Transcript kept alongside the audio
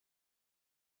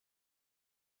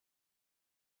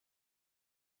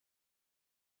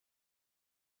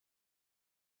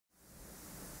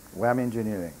WAM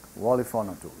Engineering, Wally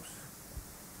Phonotools.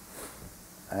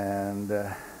 And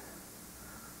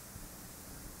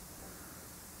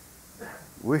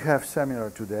we have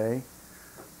seminar today,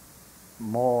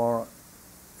 more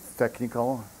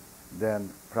technical than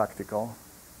practical.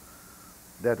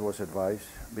 That was advice,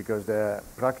 because the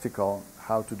practical,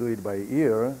 how to do it by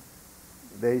ear,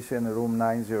 they is in room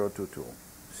 9022.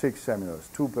 6 seminars,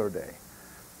 2 per day.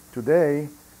 Today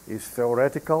is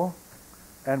theoretical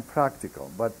and practical,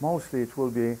 but mostly it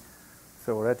will be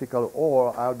theoretical,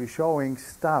 or I'll be showing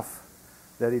stuff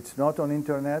that it's not on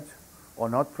internet or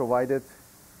not provided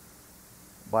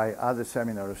by other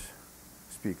seminars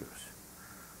speakers.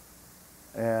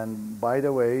 And by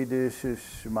the way, this is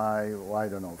my, I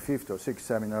don't know, 5th or 6th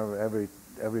seminar. Every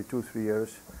 2-3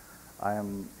 years I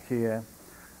am here,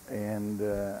 and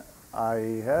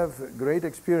I have great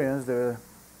experience. The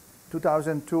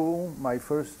 2002, my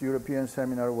first European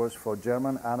seminar was for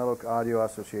German Analog Audio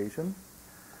Association,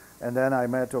 and then I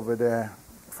met over there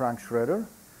Frank Schroeder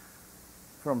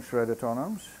from Schroeder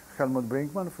Turnarms, Helmut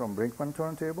Brinkmann from Brinkmann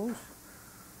Turntables,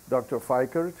 Dr.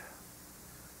 Feickert.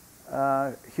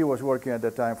 He was working at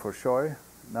the time for Scheu.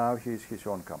 Now he's his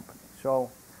own company.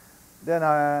 So then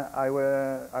I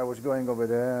was going over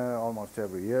there almost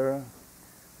every year.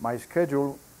 My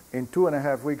schedule, in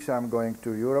 2.5 weeks I'm going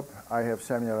to Europe. I have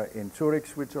seminar in Zurich,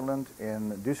 Switzerland,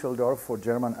 in Düsseldorf for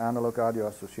German Analog Audio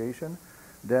Association.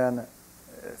 Then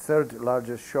 3rd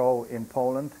largest show in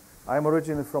Poland. I'm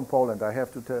originally from Poland. I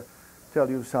have to tell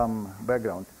you some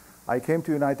background. I came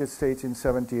to United States in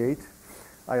 '78.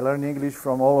 I learned English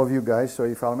from all of you guys, so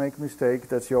if I'll make a mistake,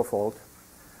 that's your fault.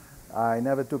 I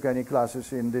never took any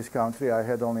classes in this country. I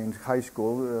had only in high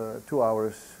school 2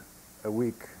 hours a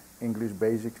week, English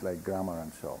basics like grammar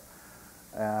and so.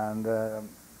 And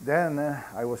then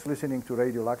I was listening to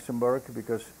Radio Luxembourg,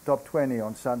 because Top 20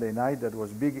 on Sunday night, that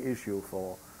was big issue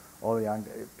for all young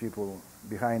people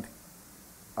behind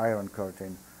Iron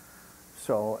Curtain.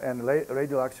 So, and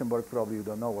Radio Luxembourg, probably you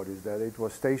don't know what is that. It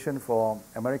was stationed for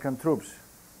American troops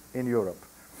in Europe.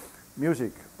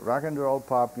 Music, rock and roll,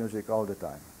 pop music all the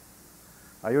time.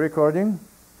 Are you recording?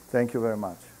 Thank you very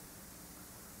much.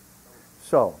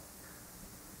 So,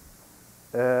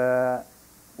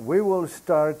 we will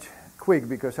start quick,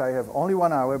 because I have only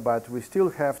 1 hour, but we still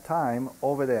have time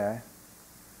over there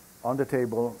on the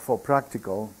table for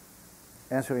practical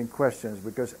answering questions,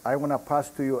 because I want to pass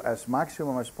to you as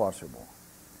maximum as possible.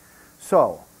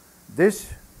 So,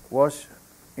 this was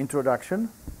introduction.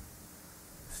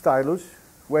 Stylus.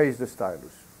 Where is the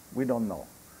stylus? We don't know.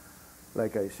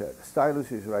 Like I said,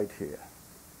 stylus is right here.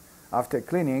 After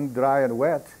cleaning, dry and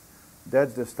wet,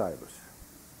 that's the stylus.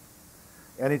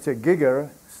 And it's a Giger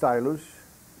stylus,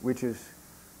 which is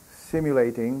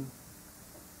simulating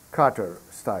cutter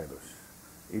stylus.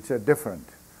 It's a different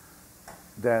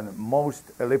than most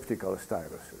elliptical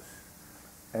styluses.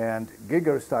 And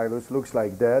Giger stylus looks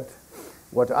like that.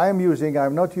 What I'm using,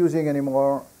 I'm not using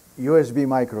anymore USB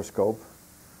microscope.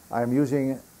 I'm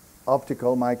using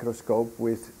optical microscope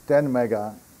with 10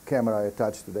 mega camera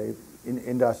attached today,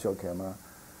 industrial camera,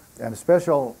 and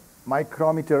special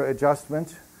micrometer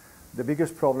adjustment. The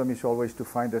biggest problem is always to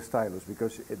find the stylus,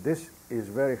 because this is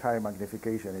very high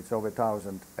magnification. It's over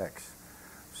 1000x.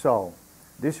 So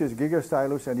this is Giger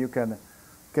stylus, and you can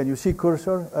you see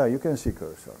cursor? You can see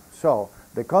cursor. So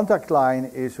the contact line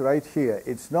is right here.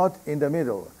 It's not in the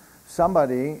middle.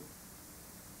 Somebody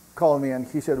called me and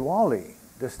he said, Wally,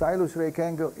 the stylus rake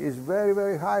angle is very,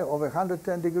 very high, over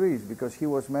 110 degrees, because he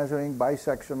was measuring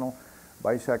bisectional?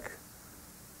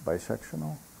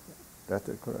 That's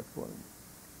the correct word.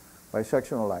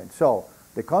 Bisectional line. So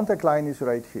the contact line is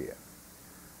right here.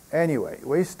 Anyway,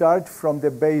 we start from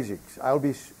the basics. I'll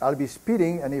be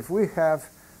speeding, and if we have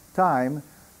time,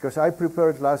 because I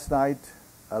prepared last night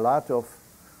a lot of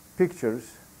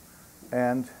pictures,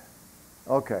 and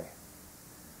okay.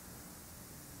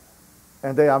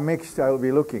 And they are mixed. I'll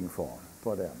be looking for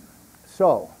them.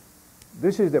 So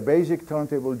this is the basic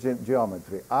turntable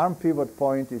geometry. Arm pivot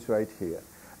point is right here.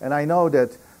 And I know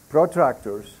that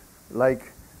protractors,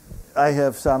 like I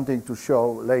have something to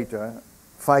show later,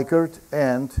 Feickert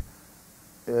and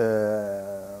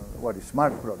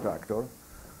Smart Protractor,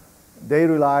 they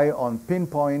rely on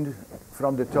pinpoint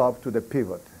from the top to the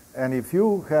pivot. And if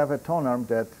you have a tonarm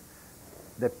that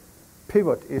the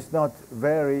pivot is not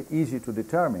very easy to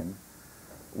determine,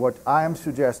 what I am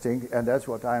suggesting, and that's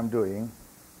what I am doing,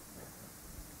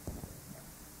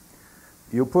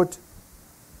 you put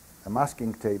a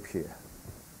masking tape here,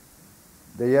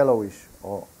 the yellowish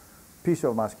or piece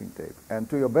of masking tape, and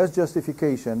to your best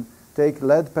justification, take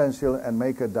lead pencil and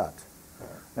make a dot.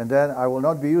 And then I will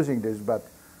not be using this, but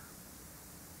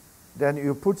then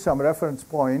you put some reference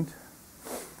point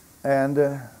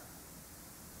and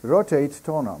rotate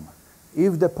tonum.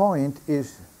 If the point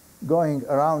is going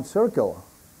around circle,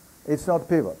 it's not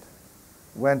pivot.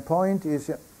 When point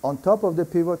is on top of the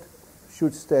pivot,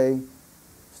 should stay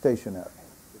stationary.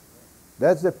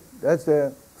 That's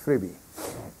the freebie.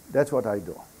 That's what I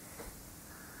do.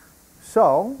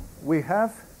 So we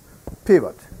have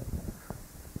pivot.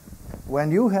 When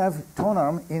you have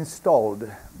tonum installed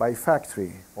by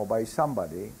factory or by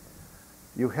somebody,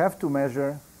 you have to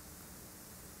measure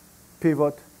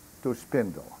pivot to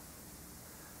spindle.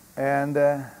 And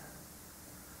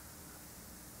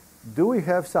do we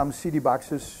have some CD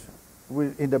boxes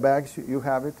in the bags? You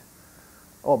have it?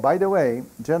 Oh, by the way,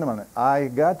 gentlemen, I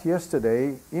got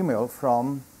yesterday email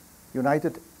from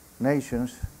United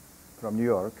Nations, from New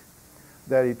York,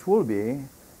 that it will be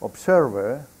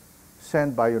observer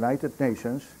sent by United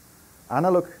Nations,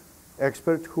 analog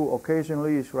expert who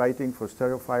occasionally is writing for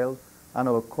stereophile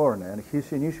analog corner, and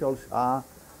his initials are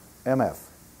MF.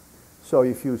 So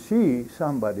if you see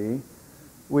somebody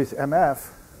with MF,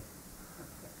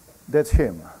 that's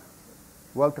him.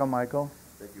 Welcome, Michael.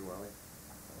 Thank you, Wally.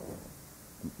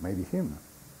 Maybe him.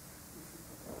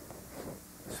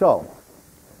 So,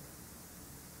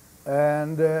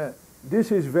 and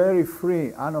this is very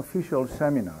free, unofficial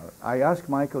seminar. I asked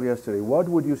Michael yesterday, what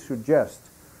would you suggest?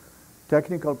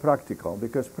 Technical, practical,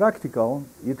 because practical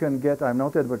you can get, I'm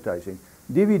not advertising.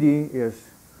 DVD is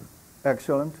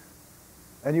excellent,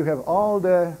 and you have all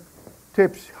the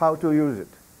tips how to use it.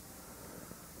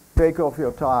 Take off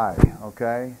your tie,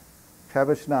 okay? Have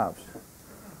a schnapps.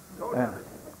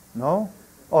 No?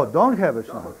 Oh, don't have a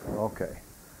schnapps. Okay.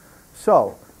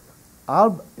 So,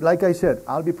 like I said,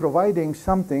 I'll be providing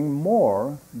something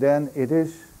more than it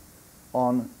is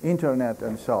on internet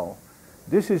and so.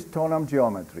 This is tonum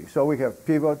geometry. So we have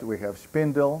pivot, we have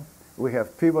spindle, we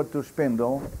have pivot to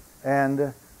spindle,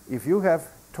 and if you have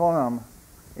tonum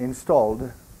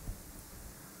installed,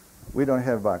 we don't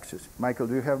have boxes. Michael,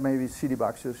 do you have maybe CD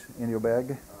boxes in your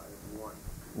bag?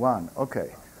 One,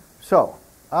 okay. So,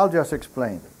 I'll just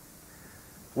explain.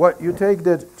 What you take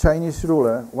the Chinese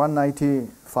ruler,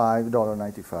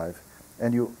 $195,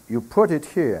 and you put it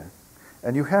here,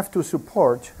 and you have to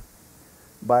support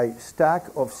by stack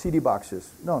of CD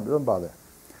boxes. No, don't bother.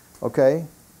 Okay?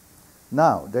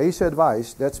 Now, there is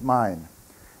advice, that's mine.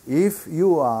 If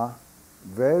you are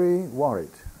very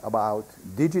worried about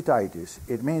digititis,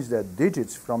 it means that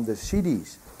digits from the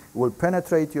CDs will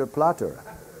penetrate your platter.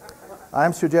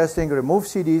 I'm suggesting remove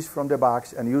CDs from the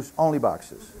box and use only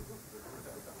boxes.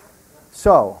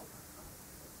 So,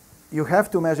 you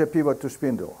have to measure pivot to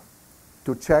spindle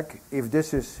to check if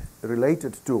this is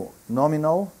related to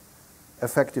nominal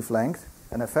effective length.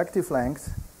 And effective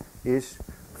length is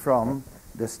from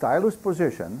the stylus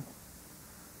position.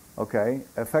 Okay,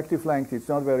 effective length, it's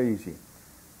not very easy.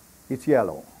 It's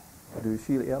yellow. Do you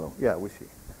see yellow? Yeah, we see.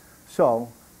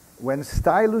 So, when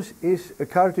stylus is, a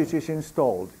cartridge is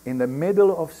installed in the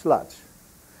middle of slots,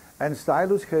 and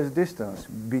stylus has distance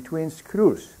between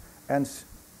screws, and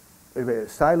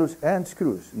stylus and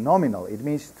screws, nominal, it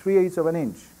means 3/8 of an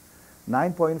inch,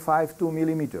 9.52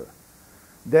 millimeter.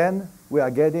 Then we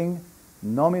are getting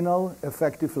nominal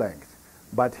effective length.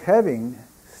 But having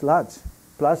slots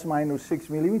plus minus 6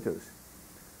 millimeters,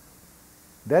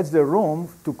 that's the room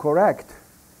to correct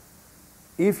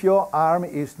if your arm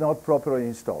is not properly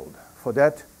installed for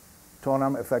that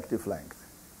tonum effective length.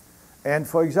 And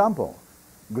for example,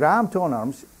 Graham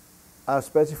tonums are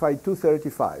specified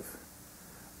 235.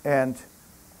 And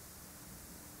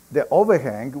the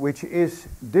overhang, which is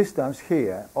distance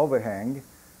here, overhang,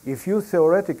 if you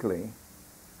theoretically,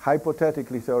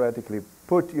 hypothetically,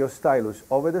 put your stylus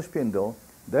over the spindle,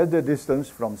 that's the distance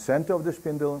from center of the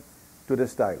spindle to the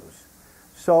stylus.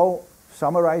 So,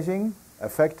 summarizing,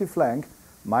 effective length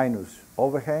minus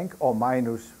overhang or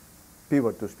minus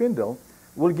pivot to spindle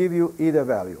will give you either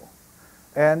value.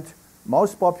 And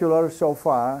most popular so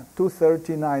far,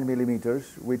 239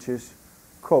 millimeters, which is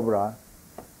Cobra.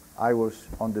 I was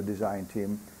on the design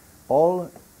team. All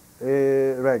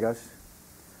Regas,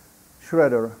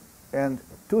 Shredder, and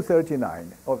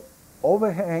 239.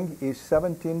 Overhang is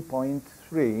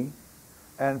 17.3,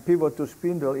 and pivot to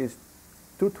spindle is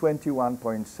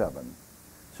 221.7.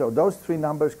 So those three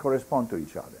numbers correspond to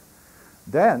each other.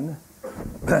 Then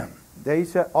there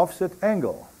is an offset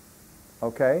angle,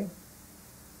 okay?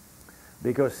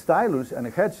 Because stylus and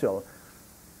head shell.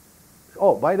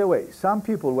 Oh, by the way, some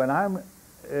people, when I'm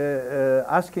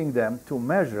asking them to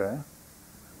measure,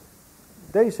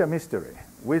 there is a mystery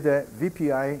with a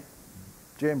VPI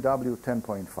JMW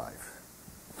 10.5.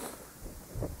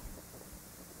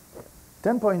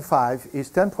 10.5 is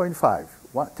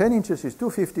 10.5. 10 inches is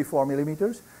 254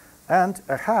 millimeters, and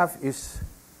a half is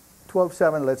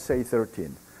 12.7, let's say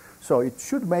 13. So it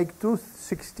should make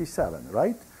 267,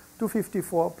 right?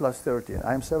 254 plus 13.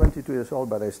 I'm 72 years old,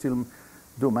 but I still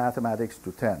do mathematics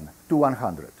to 10, to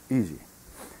 100, easy.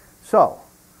 So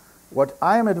what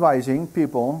I'm advising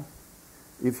people,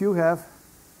 if you have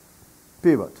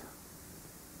pivot,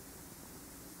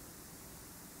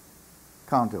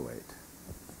 counterweight,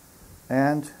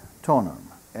 and tone arm,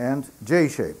 and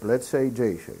J-shape, let's say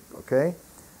J-shape, okay?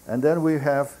 And then we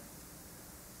have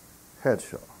head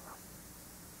shell.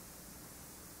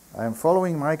 I am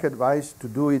following Mike's advice to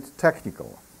do it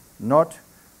technical, not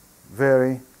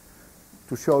very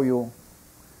to show you.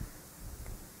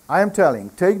 I am telling,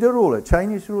 take the ruler,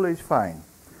 Chinese ruler is fine.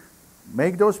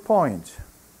 Make those points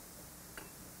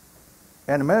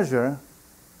and measure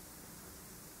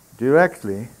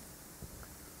directly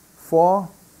 4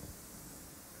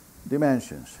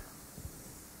 dimensions.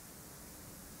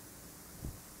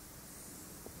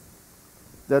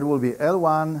 That will be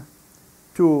L1,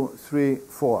 2, 3,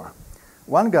 4.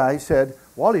 One guy said,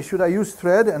 Wally, should I use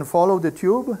thread and follow the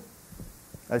tube?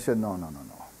 I said, no, no, no,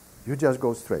 no. You just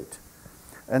go straight.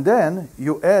 And then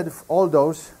you add all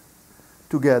those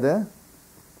together,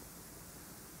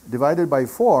 divided by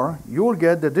 4, you will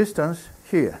get the distance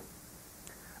here.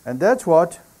 And that's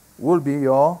what will be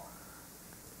your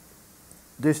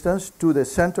distance to the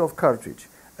center of cartridge.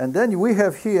 And then we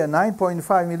have here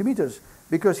 9.5 millimeters.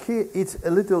 Because here it's a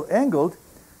little angled,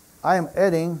 I am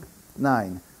adding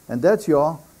 9. And that's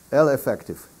your L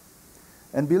effective.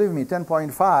 And believe me,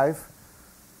 10.5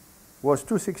 was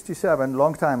 267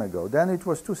 long time ago. Then it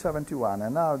was 271,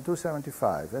 and now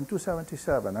 275, and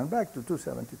 277, and back to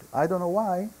 272. I don't know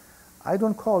why. I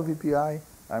don't call VPI.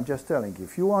 I'm just telling you,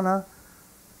 if you want to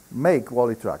make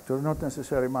WallyTractor, not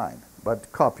necessarily mine,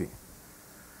 but copy.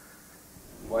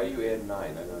 Why do you add 9?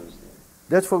 I don't understand.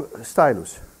 That's for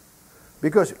stylus.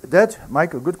 Because that,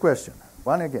 Michael, good question.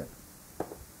 One again.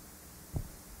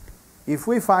 If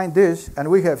we find this, and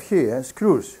we have here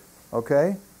screws,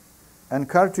 okay, and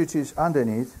cartridge is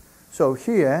underneath, so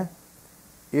here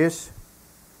is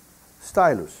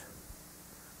stylus.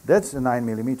 That's the 9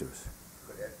 millimeters.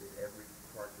 But every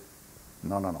cartridge?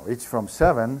 No, no, no. It's from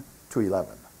 7 to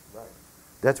 11. Right.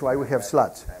 That's why we have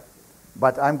slots.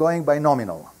 But I'm going by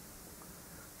nominal.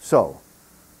 So,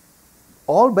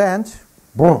 all bands,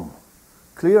 boom.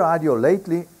 Clear audio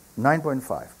lately,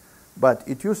 9.5. But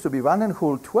it used to be one and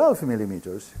whole 12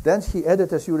 millimeters. Then he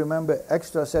added, as you remember,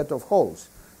 extra set of holes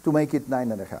to make it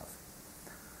 9.5.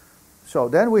 So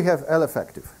then we have L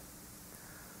effective.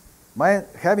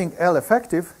 Having L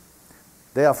effective,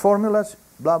 there are formulas,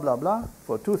 blah, blah, blah,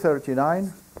 for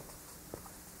 239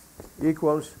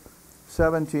 equals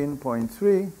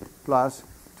 17.3 plus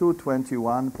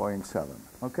 221.7.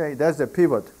 Okay, that's the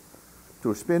pivot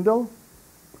to spindle.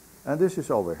 And this is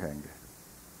overhang.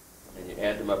 And you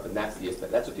add them up, and that's the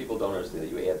effect. That's what people don't understand.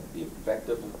 You add the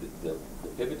effective, the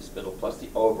pivot to spindle plus the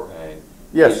overhang.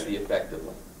 Yes. Is the effective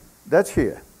one. That's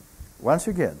here. Once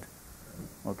again,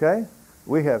 okay?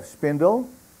 We have spindle,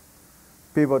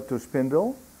 pivot to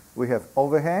spindle. We have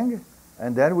overhang,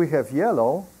 and then we have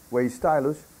yellow, where is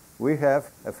stylus. We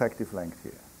have effective length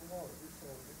here.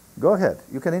 Go ahead.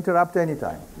 You can interrupt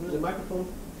anytime. The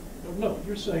microphone? No,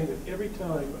 you're saying that every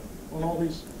time on all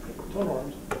these tone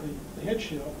arms, the head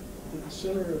shell, that the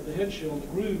center of the head shell and the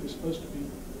groove is supposed to be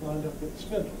lined up with the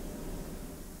spindle.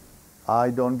 I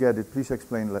don't get it. Please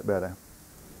explain better.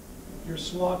 Your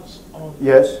slots on,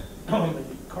 Yes. on the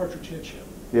cartridge head shell.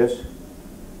 Yes.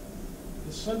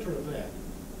 The center of that.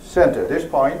 Center, this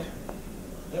point.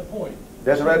 That point.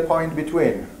 There's a red point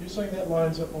between. You're saying that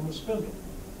lines up on the spindle.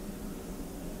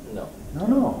 No. No,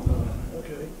 no.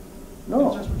 Okay.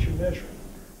 No. That's what you're measuring.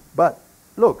 But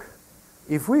look,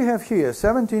 if we have here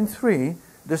 17.3,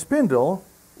 the spindle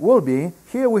will be,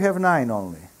 here we have 9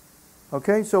 only.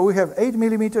 Okay, so we have 8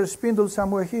 millimeter spindle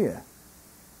somewhere here.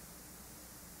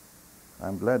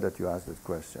 I'm glad that you asked that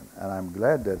question. And I'm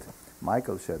glad that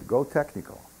Michael said, go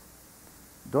technical.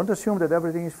 Don't assume that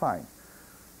everything is fine.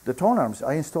 The tone arms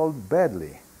are installed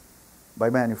badly by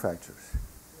manufacturers.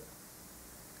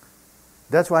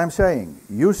 That's why I'm saying,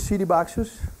 use CD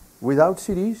boxes without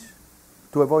CDs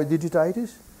to avoid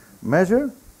digititis.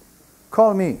 Measure,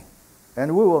 call me,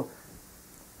 and we will.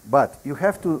 But you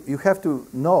have to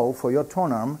know for your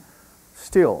tone arm,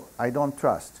 still, I don't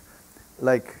trust.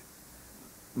 Like,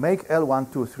 make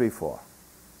L1, 2, 3, 4.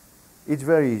 It's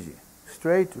very easy.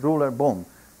 Straight, ruler, boom.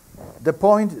 The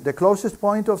point, the closest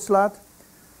point of slot,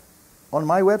 on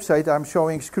my website I'm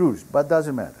showing screws, but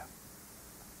doesn't matter.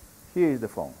 Here is the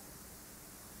phone.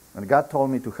 And God told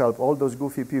me to help all those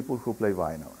goofy people who play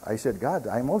vinyl. I said, God,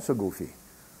 I'm also goofy.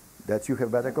 That you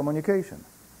have better communication.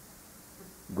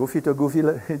 Goofy to goofy,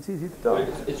 it's easy to talk.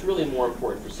 It's really more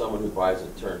important for someone who buys a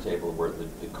turntable where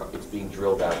it's being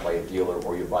drilled out by a dealer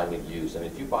or you're buying it used. I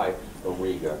mean, if you buy a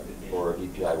Riga or a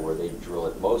VPI where they drill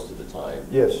it most of the time,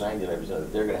 yes, 99% of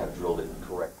it, they're going to have drilled it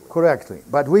correctly. Correctly.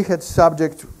 But we had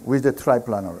subject with the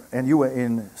triplanar, and you were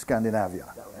in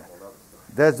Scandinavia.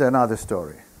 That's another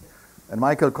story. And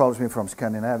Michael calls me from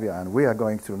Scandinavia, and we are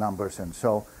going through numbers, and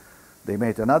so they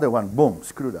made another one, boom,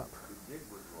 screwed up. The jig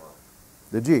was wrong.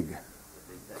 The jig.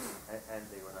 And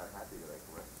they were not happy that I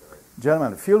corrected it.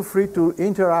 Gentlemen, feel free to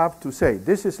interrupt to say,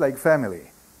 this is like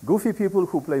family. Goofy people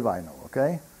who play vinyl,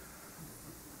 okay?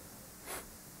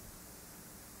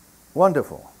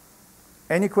 Wonderful.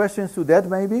 Any questions to that,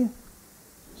 maybe?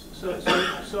 So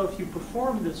if you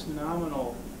perform this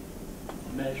nominal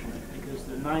measurement, because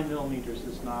the 9 millimeters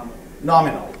is nominal.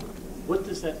 Nominal. What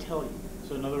does that tell you?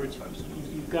 So in other words,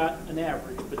 you've got an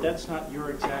average, but that's not your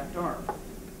exact arm.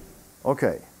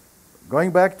 Okay.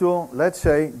 Going back to, let's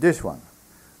say, this one.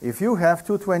 If you have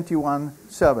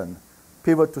 221/7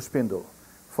 pivot to spindle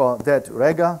for that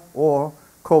Rega or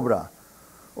Cobra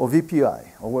or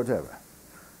VPI or whatever,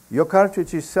 your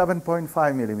cartridge is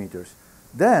 7.5 millimeters.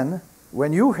 Then,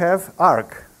 when you have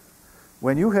arc,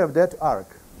 when you have that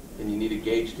arc, and you need a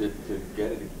gauge to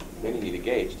get it. Then you need a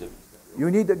gauge to.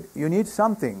 you need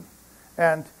something,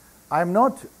 and I'm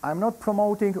not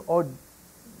promoting or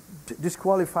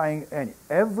disqualifying any.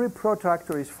 Every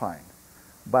protractor is fine,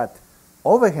 but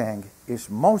overhang is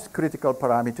most critical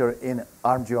parameter in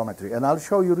arm geometry, and I'll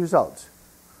show you results.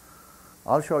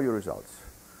 I'll show you results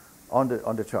on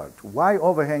the chart. Why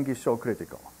overhang is so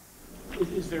critical?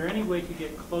 Is there any way to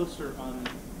get closer on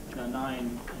the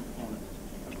 9 component?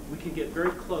 We can get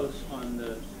very close on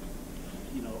the,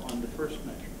 on the first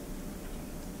measure.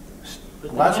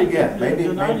 But Once again, maybe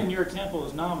the 9 in your example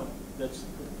is nominal. That's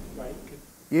right.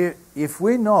 If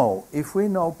we know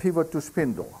pivot to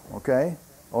spindle, okay,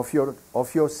 of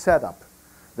your setup,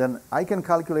 then I can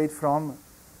calculate from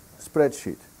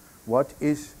spreadsheet what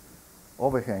is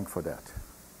overhang for that,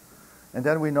 and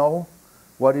then we know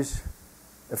what is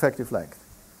effective length.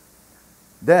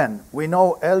 Then we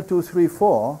know L2, 3,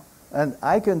 4, and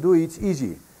I can do it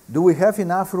easy. Do we have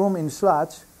enough room in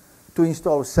slots to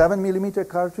install 7 millimeter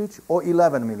cartridge or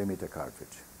 11 millimeter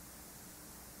cartridge?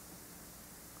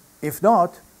 If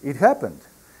not, it happened.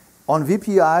 On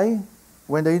VPI,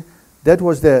 when that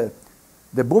was the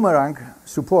boomerang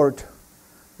support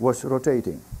was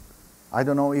rotating. I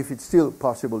don't know if it's still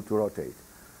possible to rotate,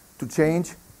 to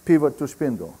change pivot to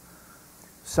spindle.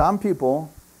 Some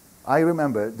people, I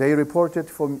remember, they reported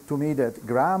to me that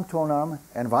Graham Tonarm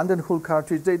and Vandenhul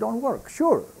cartridge, they don't work.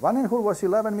 Sure, Vandenhul was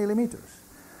 11 millimeters.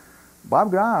 Bob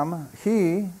Graham,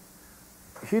 he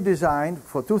designed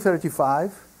for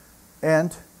 235,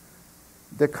 and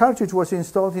the cartridge was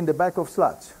installed in the back of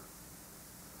slots.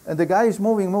 And the guy is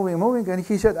moving, and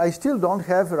he said, I still don't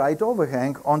have right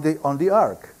overhang on the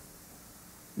arc.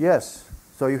 Yes,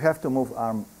 so you have to move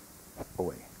arm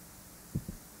away.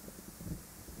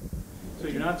 So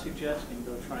you're not suggesting,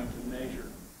 though, trying to measure?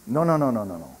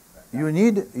 No. You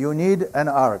need an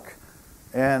arc.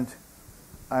 And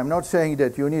I'm not saying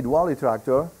that you need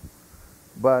WallyTractor,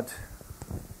 but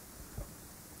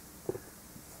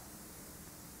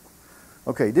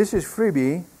okay, this is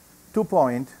freebie,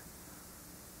 2-point,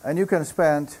 and you can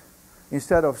spend,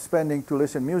 instead of spending to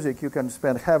listen music, you can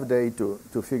spend half day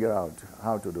to figure out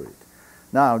how to do it.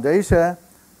 Now, there is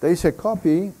a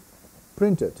copy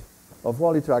printed of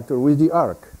WallyTractor with the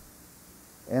arc,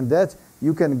 and that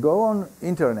you can go on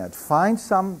internet, find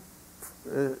some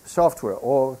software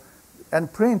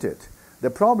and print it. The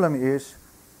problem is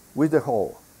with the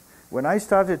hole. When I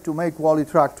started to make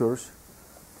WallyTractors,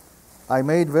 I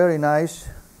made very nice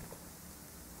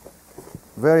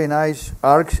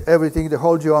arcs, everything, the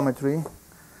whole geometry,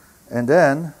 and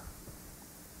then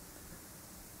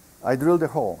I drilled the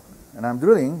hole. And I'm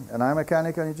drilling, and I'm a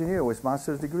mechanical engineer with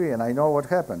master's degree, and I know what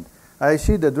happened. I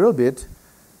see the drill bit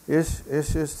is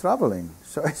traveling.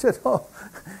 So I said, oh,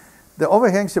 the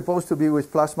overhang is supposed to be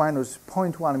with plus minus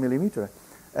 0.1 millimeter,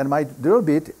 and my drill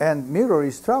bit and mirror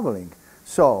is traveling.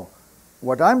 So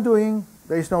what I'm doing,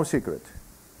 there is no secret.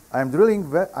 I'm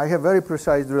drilling, I have very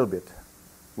precise drill bit,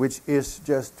 which is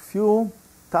just few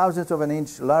thousandths of an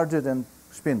inch larger than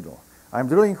spindle. I'm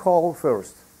drilling hole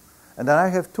first, and then I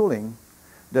have tooling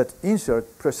that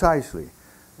insert precisely,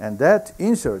 and that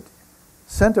insert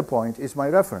center point is my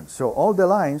reference. So all the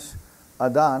lines are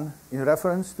done in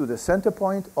reference to the center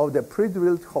point of the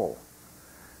pre-drilled hole.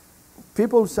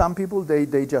 Some people,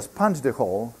 they just punch the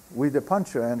hole with the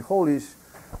puncher, and hole is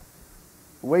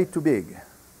way too big,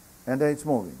 and then it's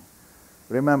moving.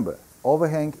 Remember,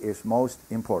 overhang is most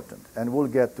important, and we'll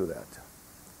get to that.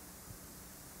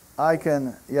 I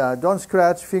can, yeah, don't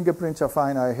scratch, fingerprints are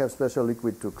fine, I have special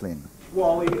liquid to clean.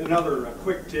 Wally, another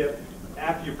quick tip,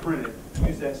 after you print it,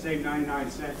 use that same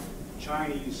 99-cent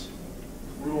Chinese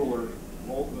ruler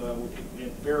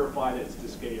and verify that it's to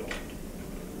scale.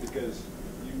 Because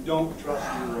you don't trust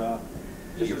your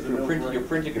You're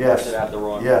printing yes. it at the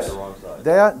wrong side.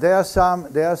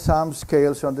 There are some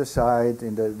scales on the side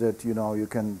that you know you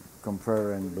can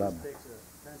compare and blah. It takes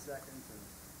 10 seconds.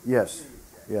 Yes,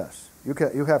 yes.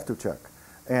 You have to check,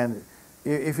 and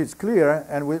if it's clear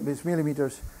and with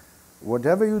millimeters,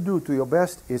 whatever you do to your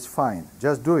best is fine.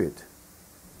 Just do it,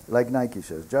 like Nike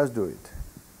says. Just do it.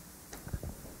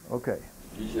 Okay.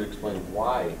 You should explain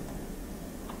why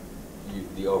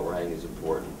the overhang is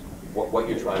important. What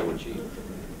you're trying to achieve.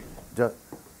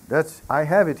 I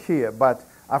have it here, but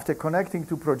after connecting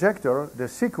to projector, the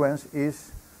sequence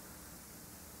is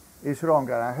wrong,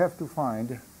 and I have to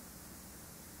find.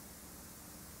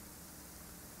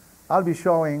 I'll be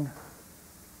showing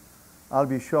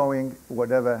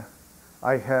whatever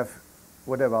I have,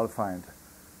 whatever I'll find.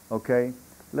 Okay,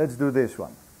 let's do this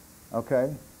one.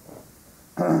 Okay.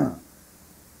 Now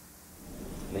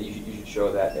you should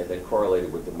show that and then correlate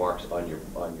it with the marks on your.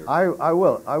 I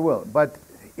will. But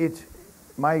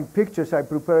my pictures I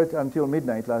prepared until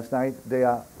midnight last night. They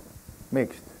are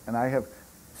mixed, and I have.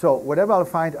 So whatever I'll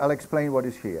find, I'll explain what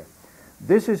is here.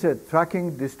 This is a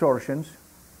tracking distortions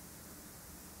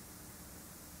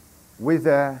with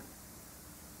a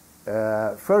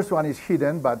first one is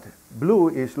hidden, but blue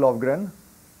is Lovgren.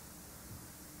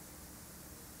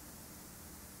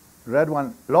 Red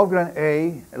one, Lovgren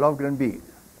A, Lovgren B.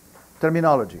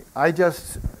 Terminology. I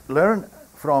just learned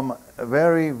from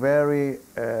very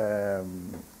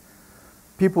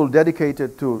people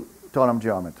dedicated to tonum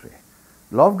geometry.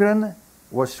 Lovgren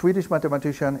was Swedish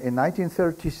mathematician. In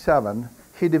 1937,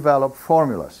 he developed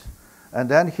formulas. And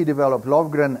then he developed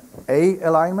Lovgren A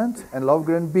alignment and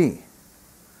Lovgren B.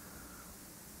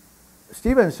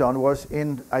 Stevenson was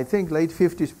in, I think, late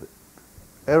 50s,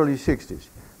 early 60s.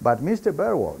 But Mr.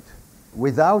 Berwold,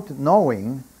 without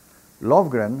knowing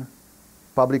Lovgren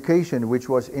publication, which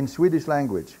was in Swedish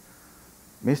language,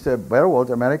 Mr. Berwold,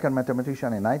 American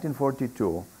mathematician in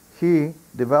 1942, he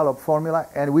developed formula,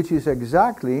 and which is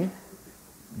exactly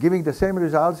giving the same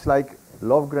results like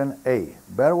Lovgren A,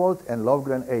 Berwold and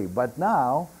Lovgren A. But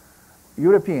now,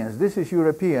 Europeans, this is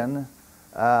European,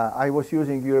 I was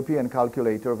using European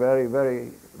calculator,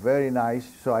 very nice,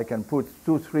 so I can put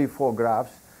 2, 3, 4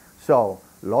 graphs. So,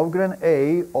 Lovgren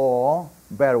A or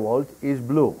Berwold is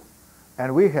blue.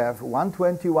 And we have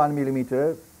 121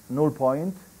 millimeter null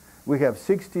point, we have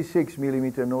 66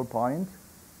 millimeter null point,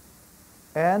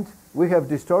 and we have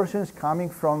distortions coming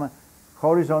from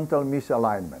horizontal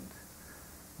misalignment.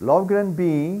 Lovgren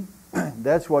B,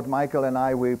 that's what Michael and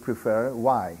I we prefer.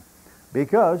 Why?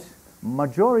 Because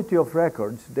majority of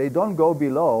records, they don't go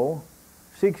below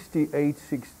 68,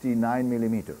 69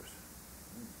 millimeters.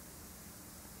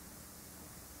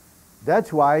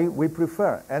 That's why we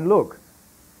prefer. And look,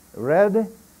 red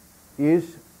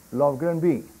is Lovgren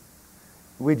B,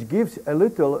 which gives a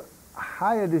little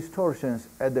higher distortions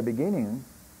at the beginning,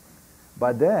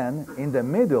 but then in the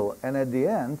middle and at the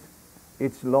end,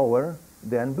 it's lower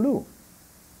than blue.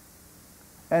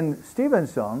 And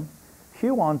Stevenson, he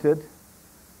wanted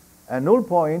a null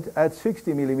point at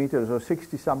 60 millimeters or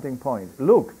 60 something point.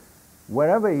 Look,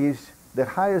 wherever is the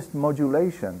highest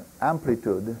modulation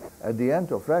amplitude at the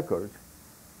end of record,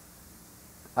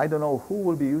 I don't know who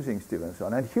will be using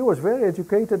Stevenson. And he was very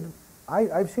educated.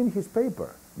 I've seen his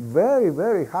paper.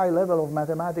 Very high level of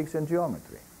mathematics and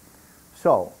geometry.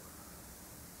 So,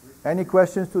 any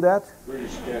questions to that?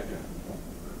 British Decca.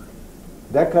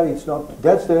 Decca, it's not,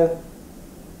 that's the...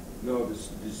 No,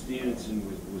 the Stevenson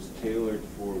was tailored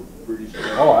for British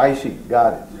Decca. Oh, I see,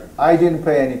 got it. Yeah. I didn't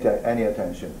pay any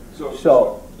attention.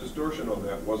 So distortion on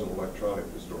that wasn't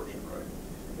electronic distortion, right?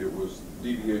 It was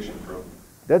deviation from...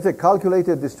 That's a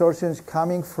calculated distortions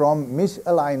coming from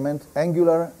misalignment,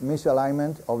 angular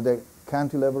misalignment of the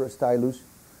cantilever stylus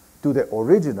to the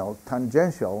original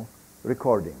tangential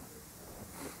recording.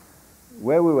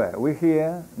 Where we were, we're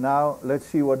here. Now let's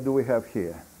see what do we have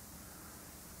here.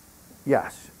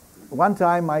 Yes, one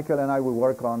time Michael and I will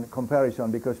work on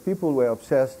comparison because people were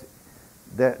obsessed.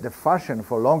 The fashion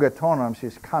for longer tonarms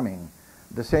is coming.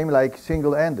 The same like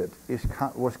single-ended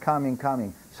was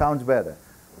coming. Sounds better.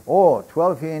 Or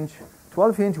 12-inch.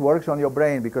 12-inch works on your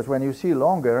brain because when you see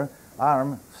longer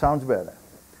arm, sounds better.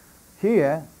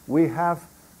 Here we have,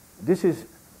 this is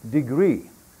degree.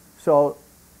 So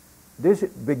this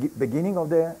beginning of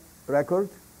the record,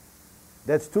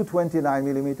 that's 229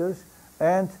 millimeters,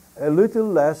 and a little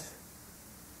less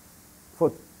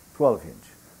for 12 inch.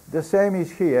 The same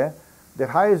is here. The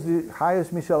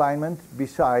highest misalignment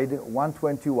beside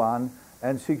 121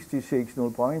 and 66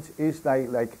 null points is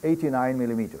like 89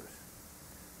 millimeters.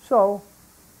 So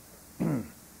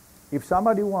if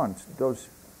somebody wants those,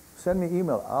 send me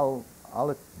email.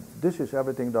 This is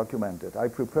everything documented. I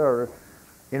prepare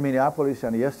in Minneapolis,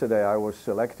 and yesterday I was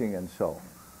selecting, and so.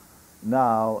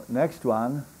 Now, next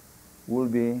one will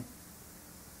be,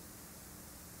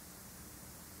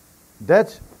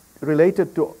 that's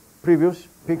related to previous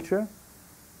picture.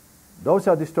 Those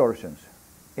are distortions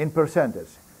in percentage.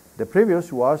 The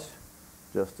previous was,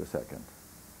 just a second.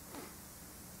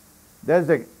 There's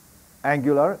the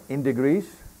angular in degrees.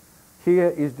 Here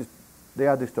is they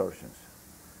are distortions.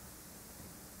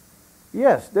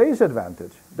 Yes, there is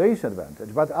advantage. There is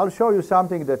advantage. But I'll show you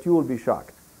something that you will be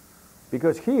shocked.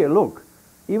 Because here, look,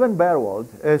 even bare-walled,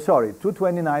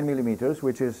 229 millimeters,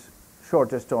 which is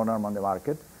shortest tone arm on the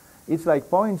market, it's like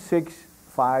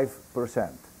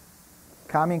 0.65%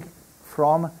 coming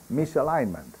from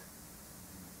misalignment.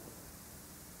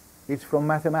 It's from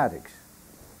mathematics.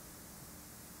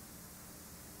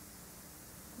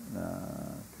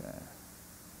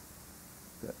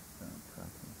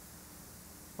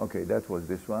 Okay, that was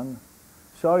this one.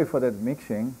 Sorry for that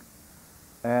mixing.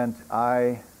 And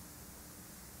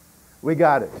we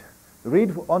got it.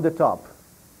 Read on the top.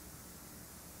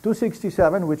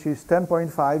 267, which is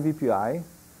 10.5 VPI.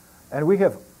 And we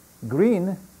have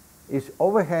green is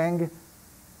overhang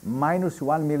minus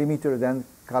 1 millimeter then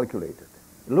calculated.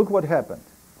 Look what happened.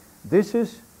 This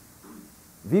is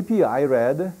VPI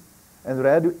red, and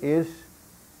red is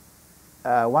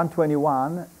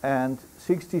 121 and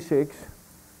 66.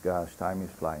 Gosh, time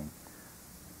is flying.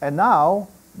 And now,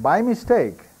 by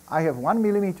mistake, I have 1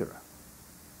 millimeter.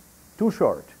 Too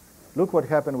short. Look what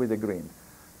happened with the green.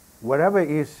 Wherever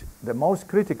is the most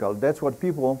critical, that's what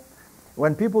people,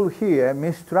 when people hear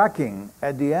mistracking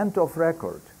at the end of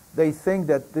record, they think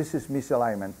that this is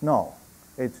misalignment. No.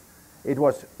 It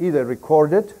was either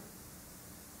recorded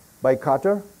by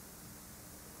cutter.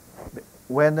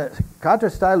 When the cutter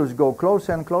stylus go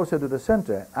closer and closer to the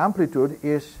center, amplitude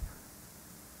is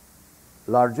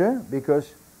larger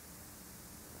because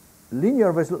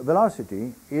linear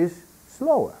velocity is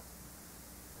slower,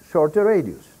 shorter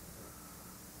radius.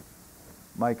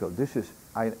 Michael, this is,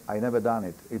 I never done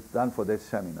it. It's done for this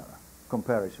seminar,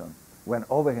 comparison. When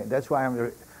overhang, that's why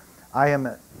I am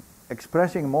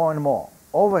expressing more and more.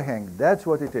 Overhang, that's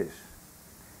what it is.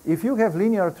 If you have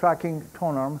linear tracking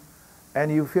tone arm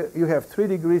and you have 3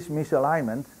 degrees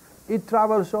misalignment, it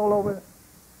travels all over.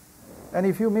 And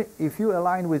if you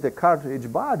align with the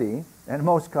cartridge body, and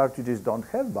most cartridges don't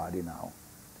have body now,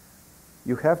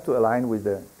 you have to align with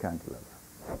the cantilever.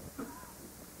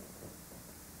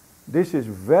 This is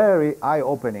very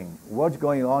eye-opening. What's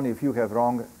going on if you have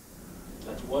wrong?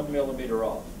 That's 1 millimeter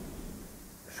off.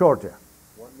 Shorter.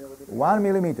 1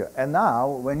 millimeter. And now,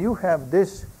 when you have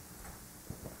this,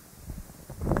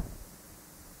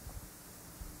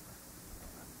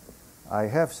 I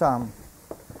have some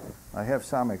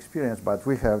experience, but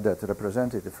we have that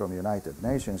representative from United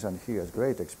Nations, and he has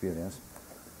great experience.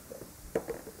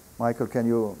 Michael, can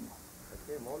you? I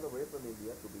came all the way from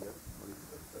India to be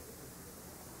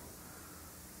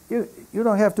here. You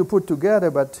don't have to put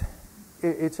together, but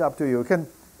it's up to you. You can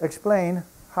explain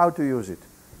how to use it.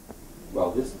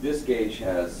 Well, this gauge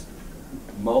has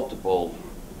multiple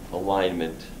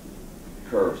alignment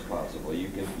curves possible. You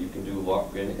can do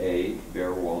Lofgren A,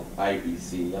 bare-walled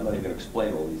IEC. I'm not even going to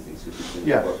explain all these things. It's in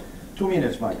the book. 2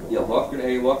 minutes, Michael. Yeah, Lofgren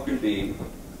A, Lofgren B.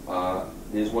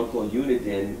 There's one called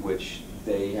Unidin, which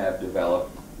they have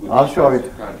developed. I'll show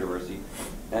it. Controversy.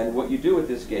 And what you do with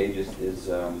this gauge is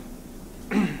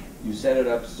you set it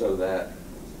up so that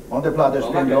On the platter I'm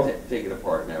spindle. not going to take it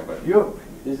apart now, but You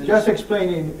just explain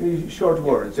in short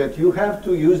words that you have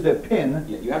to use the pin.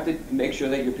 Yeah, you have to make sure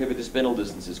that your pivot to spindle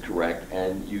distance is correct,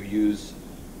 and you use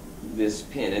this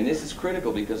pin. And this is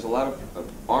critical because a lot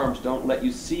of arms don't let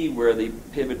you see where the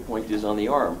pivot point is on the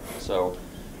arm. So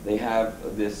they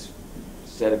have this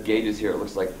set of gauges here. It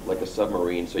looks like a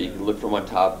submarine, so you can look from on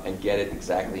top and get it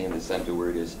exactly in the center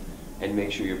where it is, and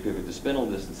make sure your pivot to spindle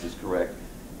distance is correct.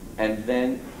 And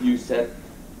then you set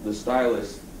the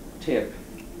stylus tip.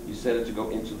 You set it to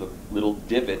go into the little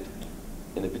divot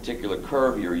in the particular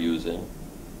curve you're using,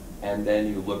 and then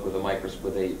you look with a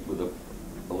microscope with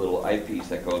a little eyepiece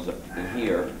that goes up in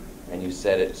here, and you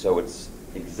set it so it's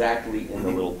exactly in the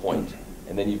little point.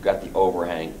 And then you've got the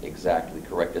overhang exactly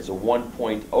correct. It's a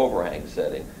 1-point overhang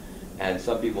setting. And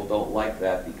some people don't like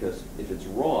that because if it's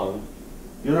wrong,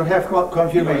 You don't have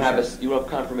confirmation. you don't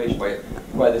have confirmation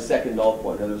by the second null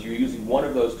point. In other words, you're using one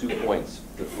of those 2 points.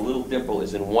 The little dimple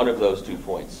is in one of those 2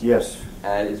 points. Yes.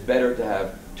 And it's better to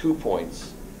have 2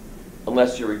 points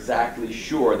unless you're exactly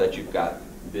sure that you've got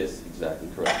this exactly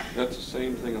correct. That's the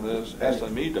same thing as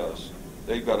SME does.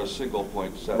 They've got a single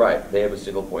point setup. Right, they have a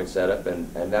single point setup,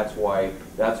 and that's why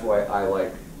I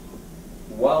like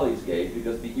Wally's gauge,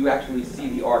 because you actually see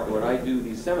the arc. When I do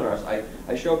these seminars,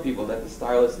 I show people that the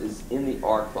stylus is in the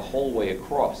arc the whole way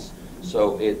across.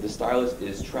 So the stylus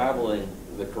is traveling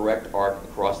the correct arc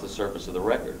across the surface of the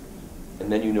record.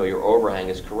 And then you know your overhang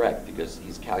is correct because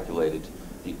he's calculated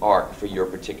the arc for your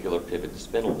particular pivot to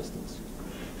spindle distance.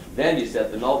 Then you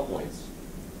set the null points.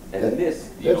 And in this,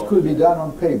 that could be done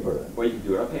on paper. Well, you can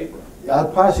do it on paper.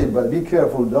 I'll pass it, but be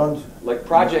careful, don't. Like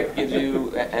Project gives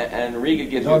you, and Riga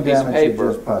gives you a piece of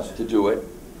paper to do it,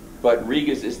 but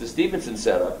Riga's is the Stevenson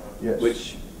setup, yes.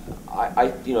 Which I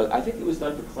think it was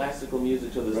done for classical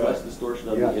music, so there's less distortion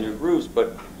on the inner grooves,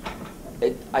 but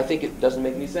I think it doesn't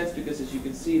make any sense because, as you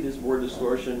can see, there's more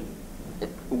distortion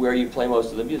where you play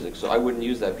most of the music, so I wouldn't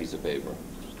use that piece of paper.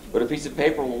 But a piece of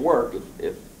paper will work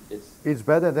if it's... It's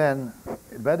better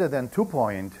than 2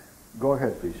 point. Go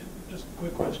ahead, please. Just a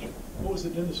quick question. What was the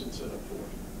Denison setup for?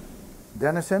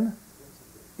 Denison?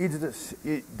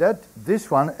 This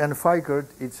one and Feickert,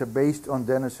 it's based on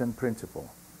Denison principle.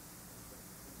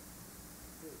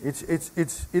 It's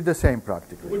the same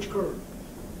practically. Which curve?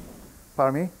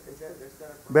 Pardon me?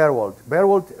 Baerwold.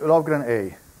 Baerwold Lofgren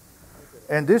A.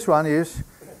 And this one is,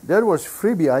 there was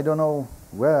freebie, I don't know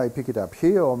where I pick it up,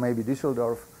 here or maybe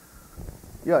Düsseldorf.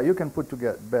 Yeah, you can put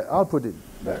together, I'll put it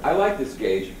back. I like this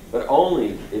gauge, but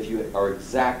only if you are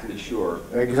exactly sure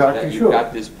that you've sure.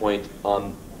 got this point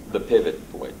on the pivot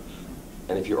point.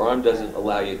 And if your arm doesn't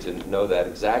allow you to know that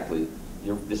exactly,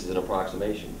 this is an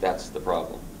approximation. That's the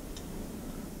problem.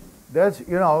 That's,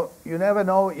 you never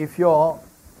know if your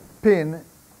pin,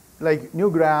 like New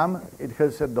Graham, it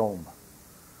has a dome.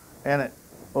 And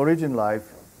Origin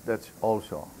Life, that's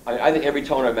also. I think every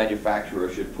toner manufacturer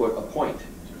should put a point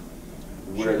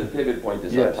where the pivot point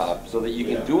is on top so that you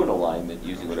can do an alignment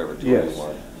using whatever tool you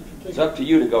want. It's up to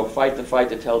you to go fight the fight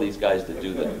to tell these guys to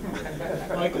do that.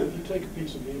 Michael, if you take a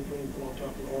piece of neoprene and put on top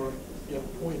of the arm, you have a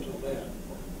point on that,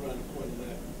 right, a point on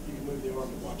that. You can move the arm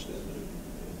and watch that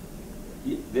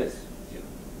move. This? Yeah.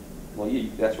 Well,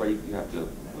 that's right. You have to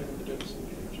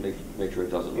make sure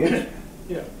it doesn't move.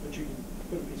 Yeah, but you can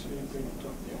put a piece of neoprene on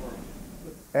top of the arm.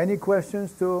 Any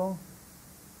questions to?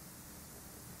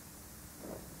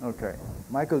 Okay.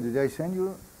 Michael, did I send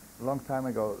you a long time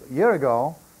ago? A year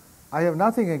ago, I have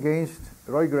nothing against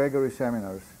Roy Gregory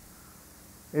seminars.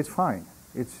 It's fine.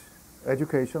 It's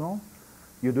educational.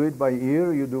 You do it by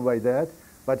ear, you do by that.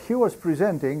 But he was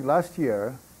presenting last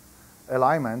year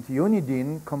alignment,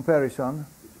 Unidine comparison.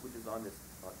 Which is on this,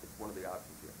 it's one of the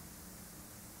options here.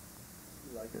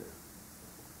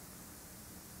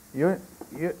 You like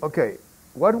it? Okay.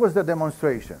 What was the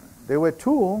demonstration? There were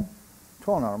 2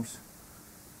 tone arms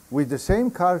with the same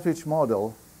cartridge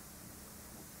model,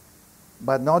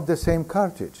 but not the same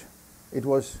cartridge. It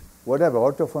was whatever,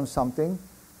 orthophone something,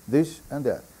 this and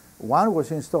that. One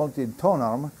was installed in tone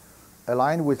arm,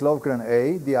 aligned with Lofgren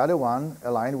A, the other one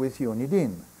aligned with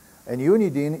Unidine. And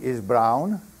Unidine is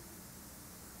brown,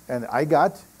 and I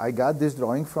got this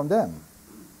drawing from them.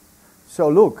 So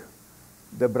look,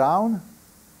 the brown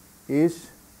is,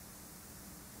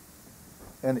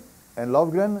 and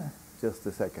Lofgren, just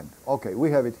a second. Okay, we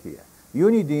have it here.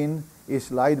 Unidine is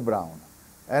light brown.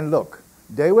 And look,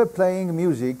 they were playing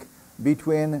music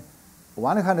between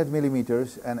 100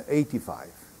 millimeters and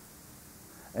 85.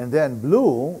 And then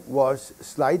blue was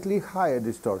slightly higher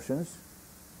distortions,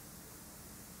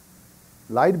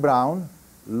 light brown,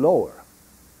 lower.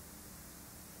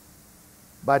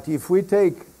 But if we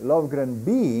take Lofgren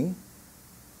B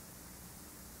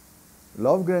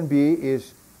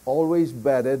is always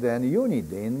better than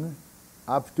Unidine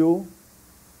up to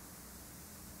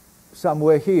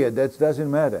somewhere here. That doesn't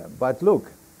matter. But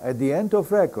look, at the end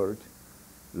of record,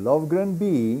 Lofgren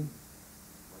B,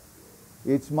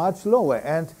 it's much lower.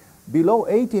 And below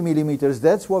 80 millimeters,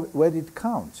 that's where it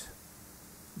counts.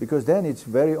 Because then it's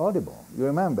very audible. You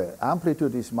remember,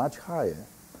 amplitude is much higher.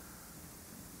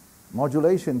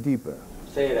 Modulation deeper.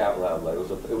 Say it out loud, like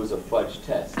it was a fudge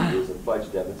test. It was a fudge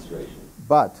demonstration.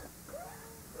 But,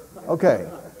 okay.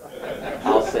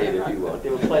 I'll say it if you want.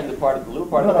 They were playing the little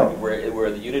part of the record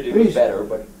where the Unity was better,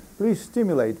 but... Please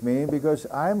stimulate me, because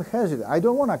I'm hesitant. I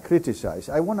don't want to criticize.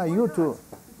 I want you to...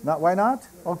 Why not?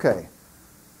 Okay.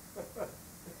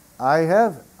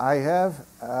 I have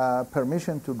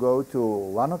permission to go to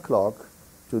 1 o'clock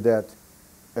to that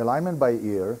alignment by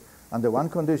ear under one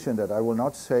condition, that I will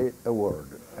not say a word,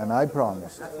 and I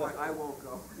promise. That's why I won't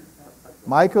go.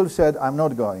 Michael said, I'm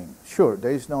not going. Sure,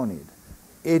 there is no need.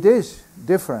 It is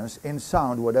difference in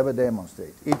sound, whatever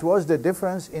demonstrate. It was the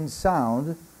difference in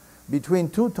sound between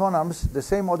two tone arms, the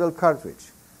same model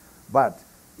cartridge. But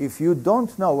if you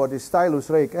don't know what is stylus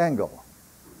rake angle,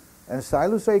 and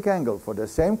stylus rake angle for the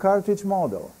same cartridge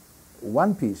model,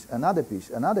 one piece, another piece,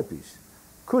 another piece,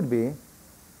 could be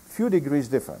few degrees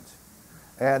difference.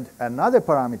 And another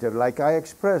parameter, like I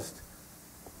expressed,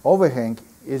 overhang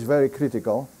is very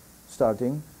critical,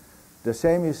 starting. The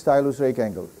same is stylus rake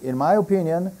angle. In my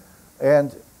opinion,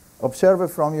 and observer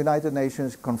from United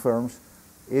Nations confirms,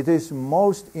 it is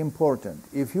most important.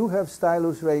 If you have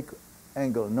stylus rake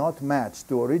angle not matched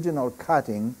to original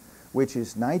cutting, which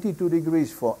is 92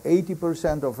 degrees for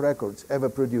 80% of records ever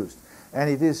produced, and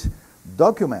it is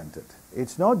documented.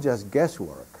 It's not just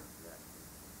guesswork.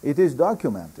 It is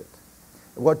documented.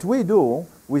 What we do,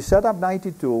 we set up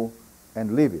 92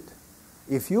 and leave it.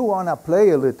 If you want to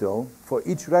play a little for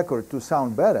each record to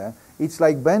sound better, it's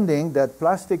like bending that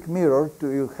plastic mirror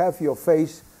to have your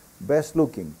face best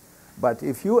looking. But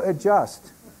if you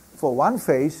adjust for one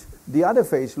face, the other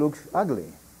face looks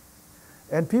ugly.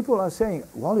 And people are saying,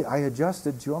 Wally, I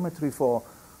adjusted geometry for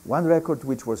one record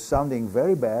which was sounding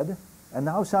very bad, and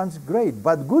now sounds great.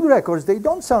 But good records, they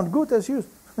don't sound good as you.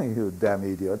 You damn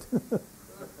idiot.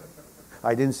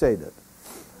 I didn't say that.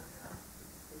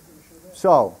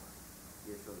 So,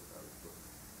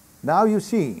 now you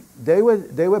see, they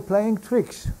were playing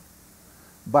tricks.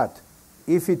 But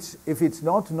if it's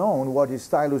not known what is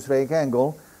stylus rake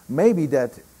angle, maybe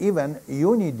that even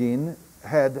Unidin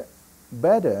had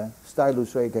better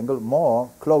stylus rake angle, more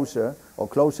closer or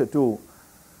closer to.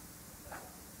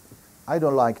 I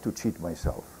don't like to cheat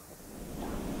myself.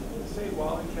 Say,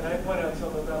 Wally, can I point out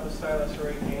something about the stylus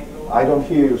rake angle? I don't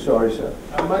hear you, sorry, sir.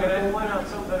 Can I point out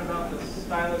something about the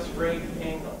stylus rake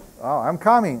angle? Oh, I'm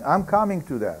coming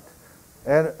to that.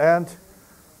 And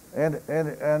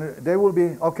they will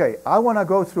be, okay, I want to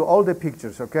go through all the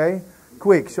pictures, okay?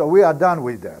 Quick, so we are done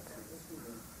with that.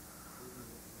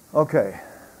 Okay.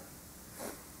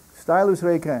 Stylus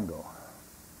rake angle.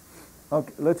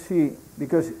 Okay, let's see,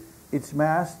 because it's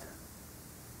masked.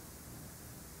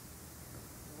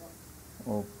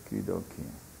 Okie dokie.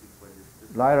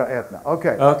 Lyra Etna. Okay.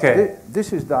 Okay.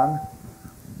 This is done.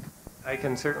 I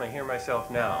can certainly hear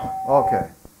myself now. Okay.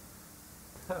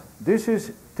 This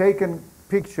is taken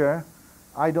picture.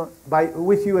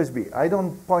 With USB. I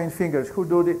don't point fingers who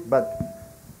did it, but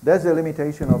that's the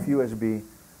limitation of USB.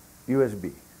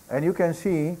 And you can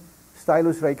see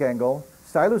stylus rake angle.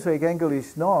 Stylus rake angle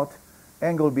is not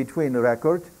angle between the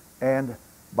record and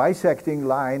bisecting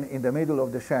line in the middle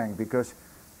of the shank, because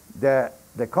the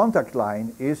contact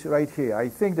line is right here. I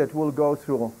think that we'll go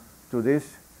through to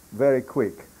this very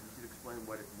quick. You should explain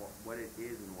what it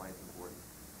is and why it's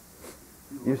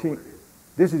important. You see,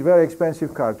 this is very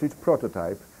expensive cartridge,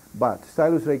 prototype, but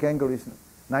stylus rake angle is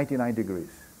 99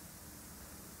 degrees.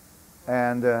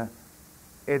 And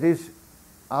it is,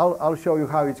 I'll show you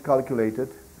how it's calculated.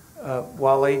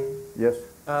 Wally? Yes?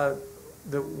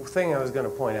 The thing I was going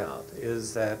to point out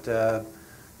is that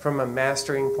from a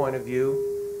mastering point of view,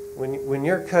 when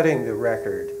you're cutting the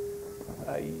record,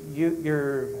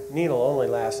 your needle only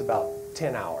lasts about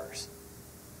 10 hours.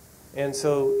 And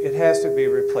so it has to be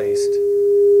replaced.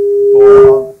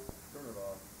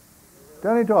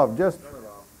 Turn it off, just.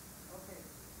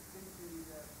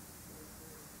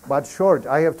 But short,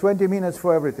 I have 20 minutes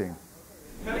for everything.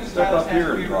 Cutting stylus has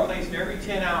to be replaced every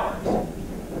 10 hours.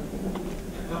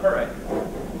 All right.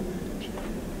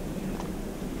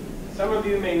 Some of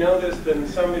you may know this, and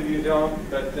some of you don't,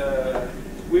 but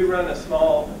we run a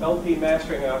small LP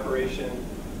mastering operation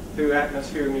through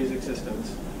Atmosphere Music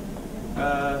Systems.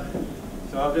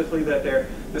 So I'll just leave that there.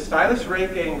 The stylus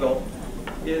rake angle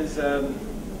is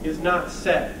not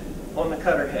set on the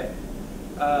cutter head.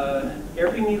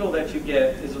 Every needle that you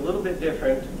get is a little bit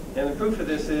different, and the proof of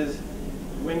this is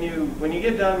when you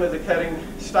get done with the cutting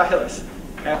stylus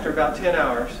after about 10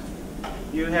 hours,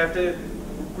 you have to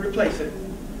replace it.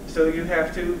 So you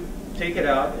have to take it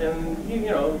out, and you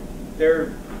know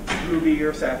they're ruby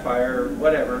or sapphire or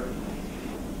whatever,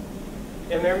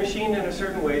 and they're machined in a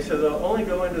certain way, so they'll only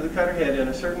go into the cutter head in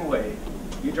a certain way.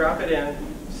 You drop it in,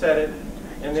 set it,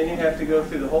 and then you have to go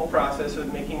through the whole process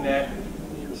of making that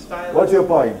stylus. What's your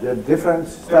point? The different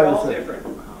stylus? They're all different.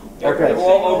 Okay. They're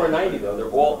all over 90 though. They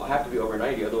all have to be over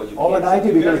 90, otherwise you over can't.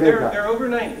 90 because they're over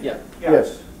 90. Yeah. Yeah.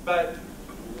 Yes. But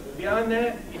beyond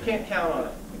that, you can't count on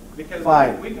it. Because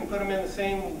Fine. we can put them in the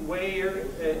same way here,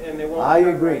 and they won't. I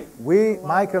agree. We,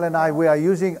 Michael and I, we are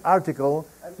using article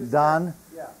done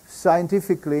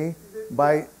scientifically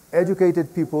by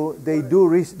educated people. They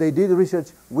did research.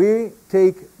 We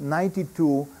take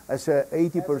 92 as a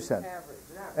 80%.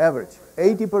 Average.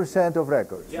 80% of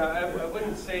records. Yeah, I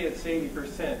wouldn't say it's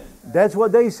 80%. That's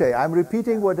what they say. I'm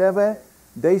repeating whatever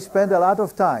they spend a lot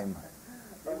of time.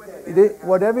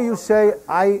 Whatever you say,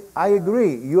 I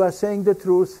agree. You are saying the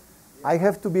truth. I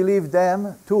have to believe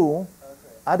them too.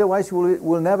 Otherwise,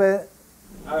 we'll never.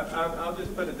 I'll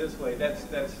just put it this way.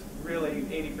 That's really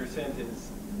 80% is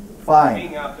Fine.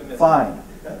 being optimistic. Fine.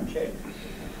 Okay.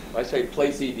 I say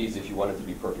play CDs if you want it to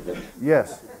be perfect.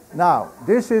 Yes. Now,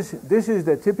 this is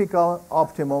the typical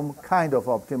optimum, kind of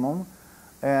optimum,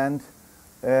 and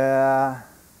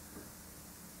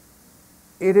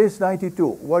it is 92.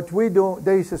 What we do,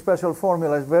 there is a special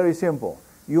formula, it's very simple.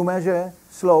 You measure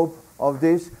slope of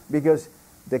this because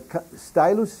the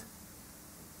stylus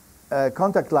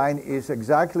contact line is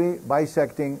exactly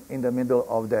bisecting in the middle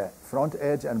of the front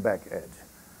edge and back edge.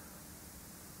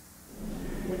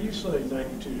 When you say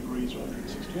 92 degrees or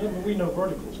 160, I mean, we know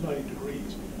vertical is 90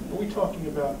 degrees. Are we talking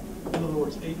about, in other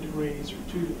words, 8 degrees or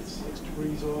 2 to 6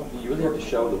 degrees off? You really have to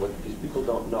show them what these people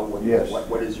don't know what, Yes.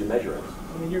 what is your measuring.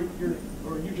 I mean, you're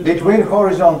just Between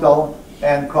horizontal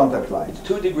and contact line. It's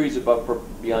 2 degrees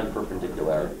above beyond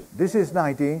perpendicularity. This is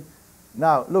 90.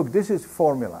 Now, look, this is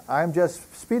formula. I'm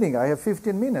just speeding. I have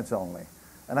 15 minutes only.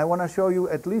 And I want to show you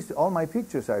at least all my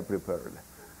pictures I prepared.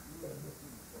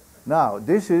 Now,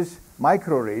 this is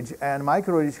micro ridge, and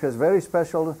micro ridge has very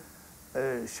special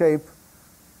shape.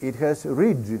 It has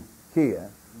ridge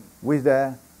here with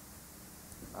the,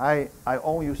 I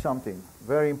owe you something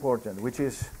very important, which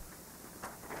is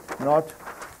not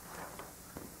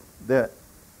the,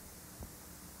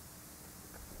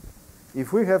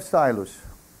 if we have stylus,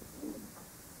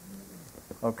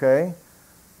 okay,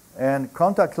 and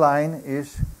contact line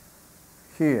is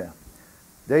here,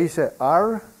 there is a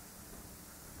R,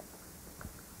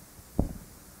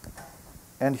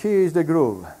 and here is the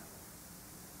groove.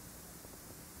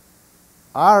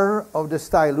 R of the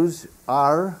stylus,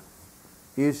 R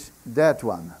is that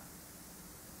one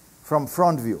from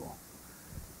front view.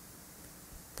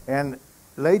 And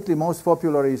lately most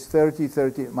popular is 30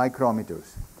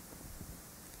 micrometers.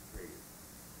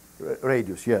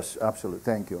 Radius, yes, absolutely,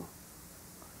 thank you.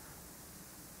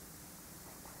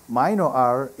 Minor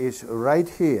R is right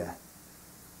here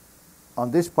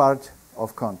on this part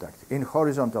of contact, in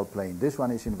horizontal plane. This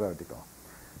one is in vertical.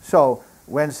 So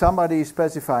when somebody is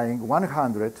specifying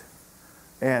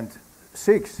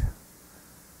 106,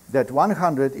 that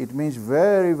 100, it means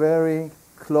very, very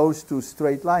close to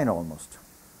straight line almost.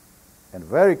 And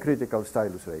very critical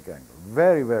stylus rake angle,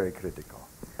 very, very critical.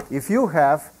 If you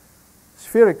have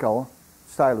spherical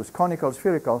stylus, conical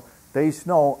spherical, there is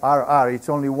no RR, it's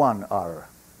only one R,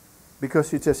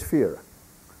 because it's a sphere.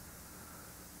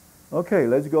 Okay,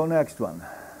 let's go next one.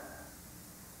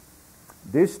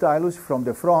 This stylus from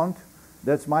the front,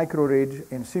 that's micro ridge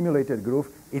in simulated groove.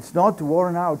 It's not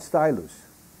worn out stylus.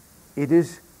 It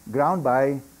is ground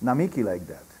by Namiki like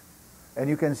that. And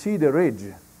you can see the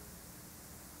ridge.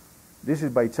 This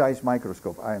is by size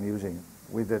microscope I am using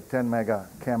with the 10 mega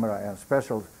camera and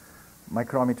special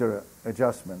micrometer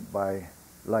adjustment by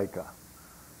Leica.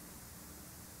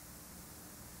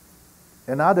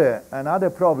 Another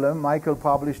problem Michael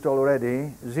published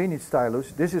already, Zenith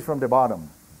stylus. This is from the bottom.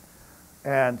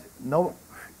 And no,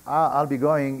 I'll be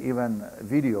going even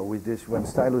video with this when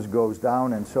stylus goes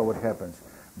down and so what happens.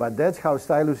 But that's how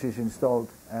stylus is installed,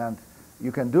 and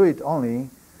you can do it only.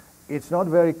 It's not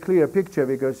very clear picture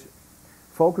because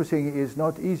focusing is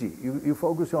not easy. You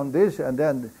focus on this and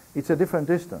then it's a different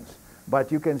distance.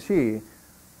 But you can see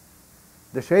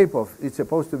the shape of, it's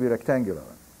supposed to be rectangular.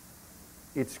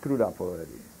 It's screwed up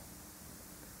already.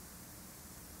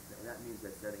 And that means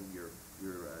that setting your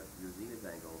zenith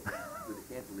angle with a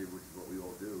cantilever, which is what we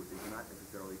all do, is not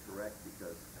necessarily correct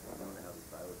because you don't know how the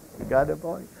stylus is. You got the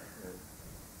point?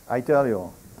 I tell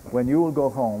you, when you will go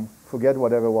home, forget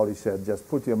whatever Wally said, just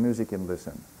put your music and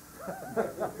listen.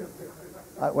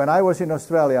 When I was in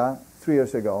Australia 3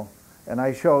 years ago, and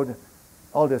I showed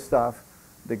all this stuff,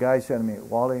 the guy said to me,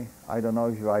 Wally, I don't know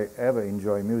if I ever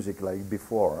enjoy music like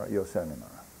before your seminar.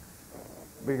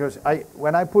 Because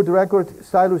when I put record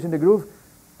stylus in the groove,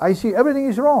 I see everything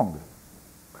is wrong.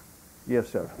 Yes,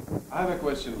 sir. I have a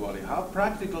question, Wally. How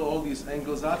practical all these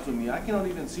angles are to me? I cannot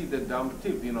even see the down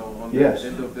tip, you know, on Yes. the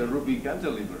end of the ruby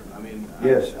cantilever. I mean,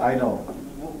 Yes, I know.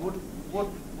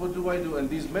 What do I do? And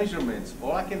these measurements,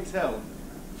 all I can tell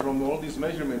from all these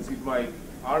measurements, if my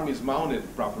arm is mounted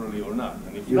properly or not.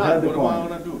 And if You not, have the what do I point.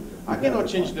 want to do? I cannot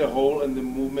change the hole and the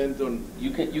movement on.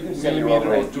 You can set your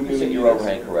millimeter or overhang, 2 you can set your millimeters.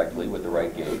 overhang correctly with the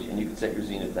right gauge, and you can set your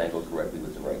zenith angle correctly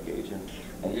with the right gauge.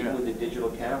 And even Yeah. with the digital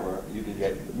camera, you can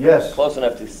get Yes. close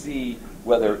enough to see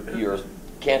whether your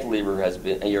cantilever has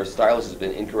been, your stylus has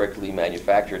been incorrectly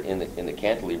manufactured in the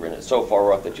cantilever, and it's so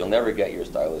far off that you'll never get your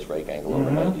stylus rake angle over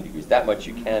 90 degrees. That much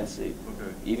you can see,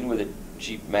 Okay. even with a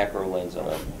cheap macro lens on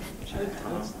a.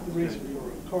 That's the reason for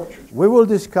your cartridge. We will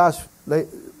discuss,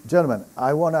 gentlemen,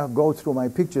 I want to go through my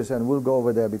pictures and we'll go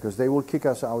over there because they will kick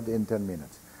us out in 10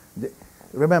 minutes.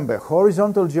 Remember,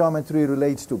 horizontal geometry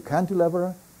relates to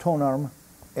cantilever, tone arm,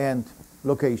 and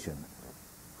location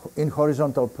in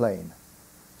horizontal plane.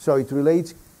 So it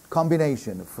relates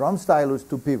combination from stylus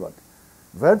to pivot.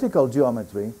 Vertical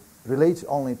geometry relates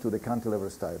only to the cantilever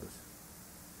stylus.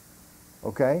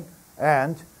 Okay?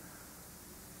 And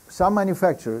some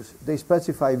manufacturers, they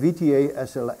specify VTA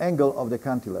as an angle of the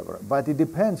cantilever, but it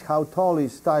depends how tall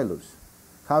is stylus,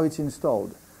 how it's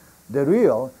installed. The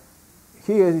real,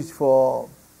 here is for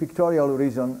pictorial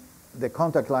reason, the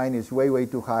contact line is way, way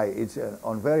too high. It's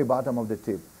on very bottom of the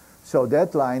tip. So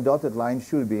that line, dotted line,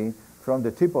 should be from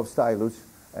the tip of stylus,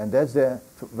 and that's the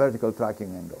vertical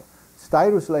tracking angle.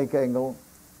 Stylus rake angle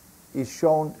is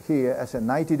shown here as a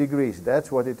 90 degrees. That's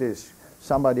what it is.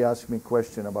 Somebody asked me a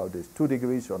question about this, 2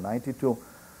 degrees or 92.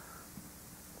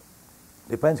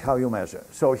 Depends how you measure.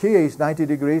 So here is 90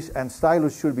 degrees and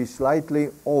stylus should be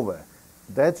slightly over.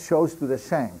 That shows to the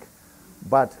shank.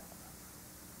 But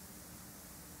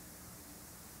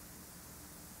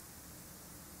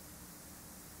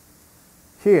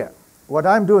here, what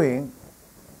I'm doing,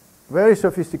 very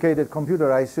sophisticated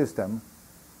computerized system.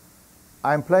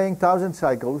 I'm playing 1,000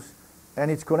 cycles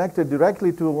and it's connected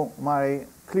directly to my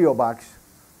Clio box,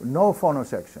 no phono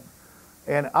section.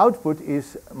 And output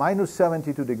is minus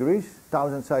 72 degrees,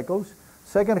 1,000 cycles.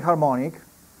 Second harmonic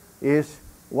is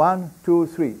 1, 2,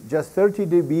 3, just 30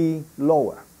 dB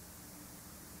lower.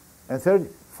 And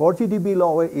 40 dB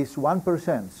lower is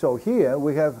 1%. So here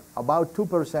we have about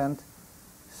 2%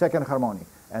 second harmonic.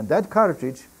 And that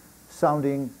cartridge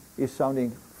is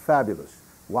sounding fabulous.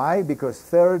 Why? Because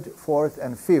third, fourth,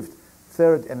 and fifth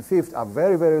are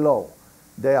very, very low.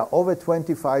 They are over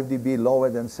 25 dB lower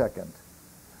than second.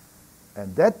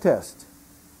 And that test,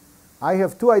 I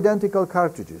have two identical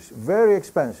cartridges, very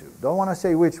expensive. Don't want to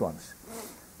say which ones.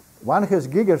 One has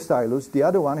Giger stylus, the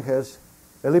other one has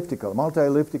elliptical,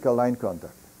 multi-elliptical line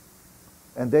contact.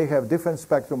 And they have different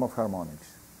spectrum of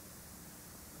harmonics.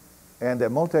 And the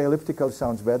multi-elliptical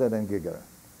sounds better than Giger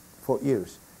for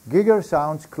ears. Giger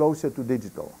sounds closer to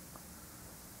digital.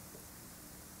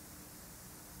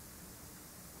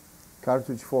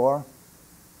 Cartridge 4,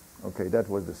 okay, that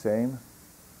was the same.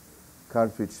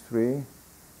 Cartridge 3.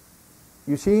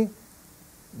 You see,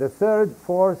 the third,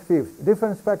 fourth, fifth,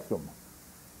 different spectrum.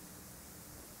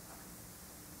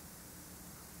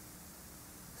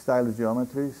 Stylus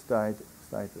geometry,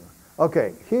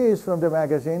 okay, here is from the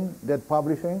magazine that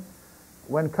publishing.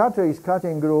 When cutter is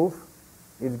cutting groove,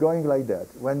 it's going like that.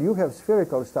 When you have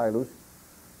spherical stylus,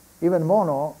 even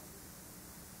mono,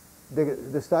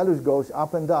 the stylus goes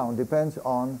up and down, depends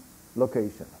on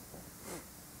location.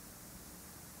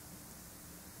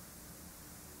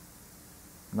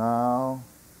 Now,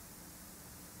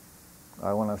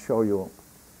 I want to show you.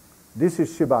 This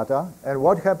is Shibata, and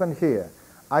what happened here?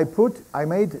 I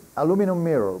made aluminum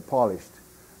mirror, polished,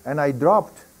 and I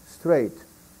dropped straight,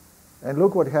 and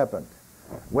look what happened.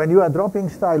 When you are dropping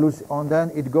stylus on,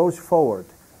 then it goes forward,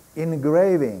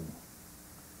 engraving.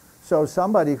 So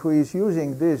somebody who is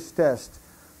using this test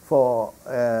for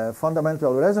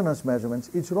fundamental resonance measurements,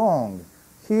 it's wrong.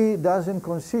 He doesn't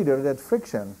consider that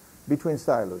friction between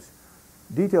stylus.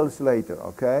 Details later,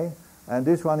 okay? And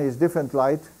this one is different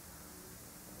light.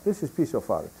 This is piece of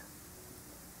art.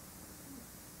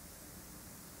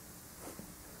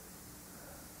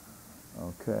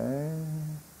 Okay.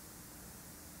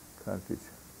 Cartridge.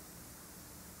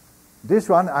 This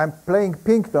one, I'm playing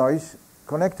pink noise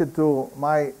connected to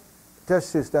my test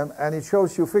system, and it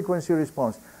shows you frequency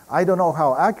response. I don't know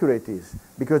how accurate it is,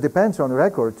 because it depends on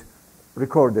recorded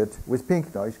with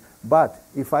pink noise, but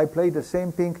if I play the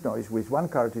same pink noise with one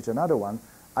cartridge, another one,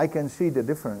 I can see the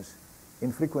difference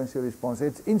in frequency response.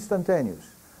 It's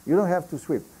instantaneous. You don't have to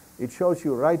sweep. It shows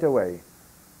you right away.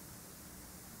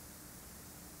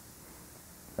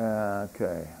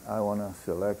 Okay, I want to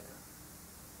select.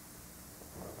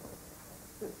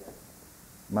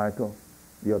 Michael,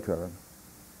 your turn.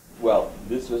 Well,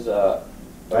 this was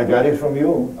I got it from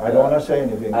you. I don't want to say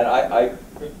anything. And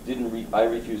I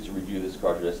refused to review this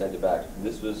cartridge. I sent it back.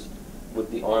 This was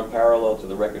with the arm parallel to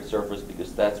the record surface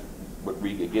because that's what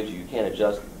Riga gives you. You can't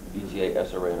adjust VTA,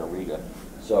 SRA, and a Riga.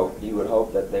 So you would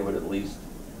hope that they would at least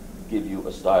give you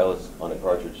a stylus on a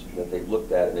cartridge that they've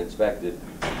looked at and inspected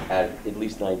at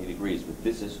least 90 degrees. But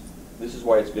this is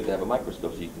why it's good to have a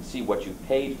microscope, so you can see what you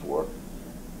paid for.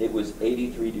 It was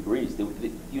 83 degrees.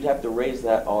 You'd have to raise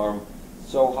that arm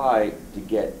so high to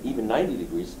get even 90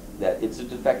 degrees that it's a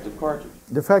defective cartridge.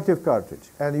 Defective cartridge.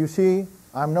 And you see,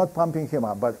 I'm not pumping him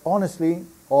up, but honestly,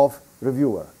 of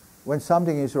reviewer, when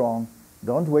something is wrong,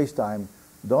 don't waste time,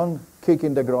 don't kick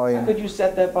in the groin. How could you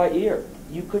set that by ear?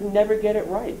 You could never get it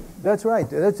right. That's right,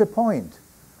 that's the point.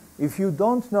 If you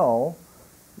don't know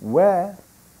where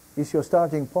is your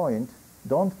starting point,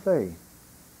 don't play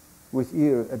with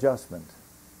ear adjustment.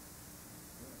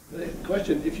 The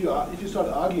question, if you start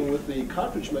arguing with the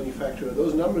cartridge manufacturer,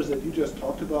 those numbers that you just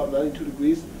talked about, 92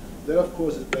 degrees, that of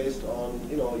course is based on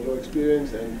your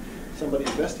experience and somebody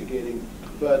investigating,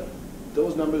 but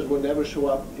those numbers will never show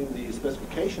up in the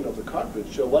specification of the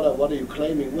cartridge. So what are you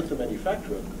claiming with the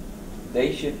manufacturer?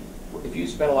 They should, if you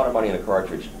spend a lot of money on a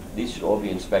cartridge, these should all be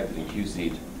inspected and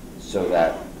QC'd so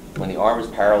that when the arm is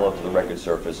parallel to the record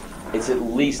surface, it's at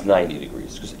least 90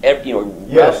 degrees. Because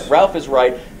yes. Ralph is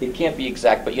right, it can't be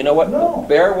exact, but you know what? No.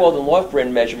 Barewald and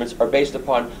Lofgren measurements are based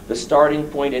upon the starting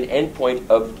point and end point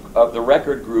of the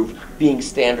record groove being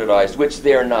standardized, which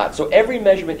they're not. So every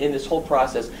measurement in this whole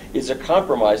process is a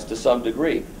compromise to some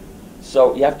degree.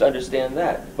 So you have to understand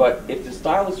that. But if the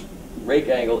stylus rake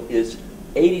angle is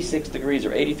 86 degrees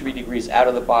or 83 degrees out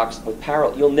of the box with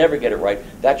parallel, you'll never get it right.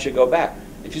 That should go back.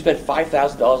 If you spend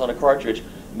 $5,000 on a cartridge,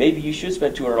 maybe you should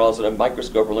spend $200 on a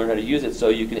microscope or learn how to use it so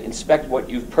you can inspect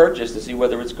what you've purchased to see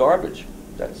whether it's garbage.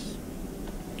 That's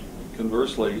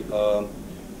conversely, I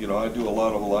do a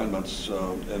lot of alignments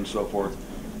and so forth,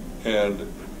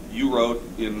 and you wrote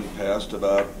in the past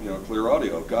about clear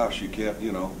audio. Gosh, you can't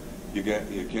you can't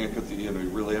get the you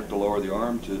really have to lower the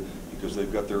arm because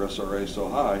they've got their SRA so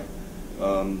high.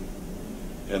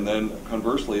 And then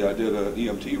conversely, I did an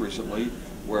EMT recently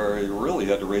where you really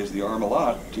had to raise the arm a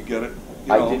lot to get it.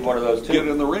 I did one of those too. Get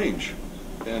it in the range,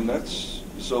 and that's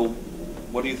so.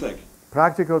 What do you think?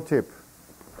 Practical tip.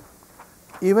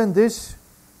 Even this,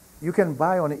 you can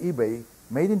buy on eBay,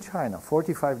 made in China,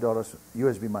 $45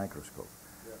 USB microscope,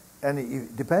 and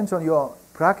it depends on your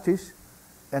practice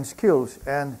and skills.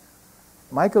 And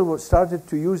Michael started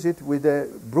to use it with a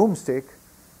broomstick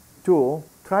tool,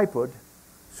 tripod,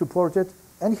 supported,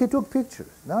 and he took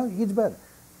pictures. Now it's better.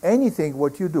 Anything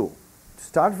what you do,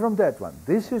 start from that one.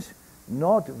 This is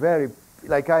not very,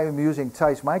 like I am using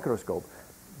Zeiss microscope,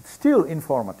 still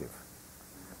informative.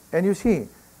 And you see,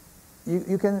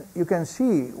 you can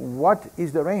see what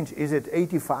is the range. Is it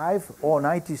 85 or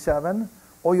 97,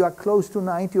 or you are close to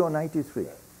 90 or 93?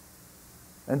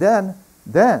 And then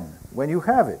when you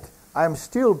have it, I'm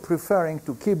still preferring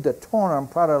to keep the tone arm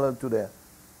parallel to the,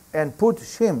 and put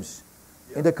shims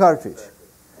in the cartridge. Exactly.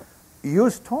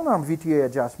 Use tone arm VTA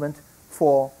adjustment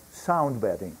for sound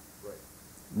bedding. Right.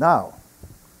 Now,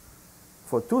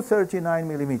 for 239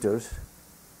 millimeters,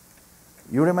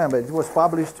 you remember it was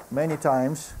published many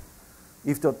times.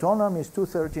 If the tone arm is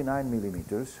 239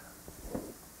 millimeters,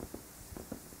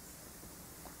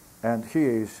 and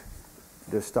here is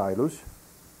the stylus,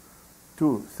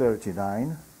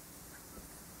 239.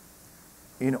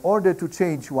 In order to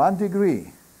change 1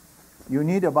 degree, you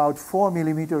need about 4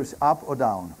 millimeters up or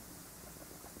down.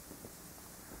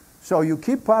 So you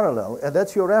keep parallel, and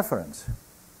that's your reference.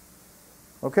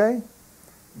 Okay?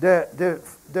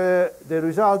 The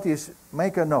result is,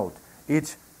 make a note,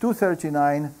 it's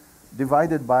 239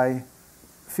 divided by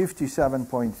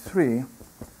 57.3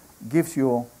 gives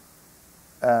you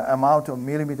amount of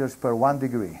millimeters per 1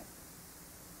 degree.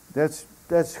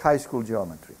 That's high school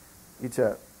geometry.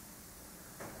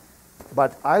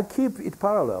 But I keep it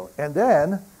parallel, and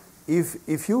then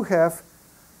if you have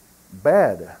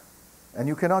bad and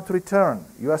you cannot return,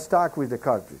 you are stuck with the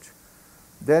cartridge,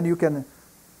 then you can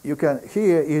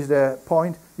here is the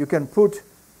point, you can put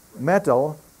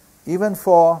metal even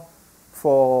for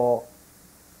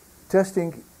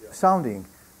testing sounding.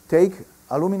 Take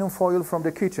aluminum foil from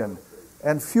the kitchen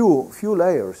and few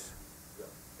layers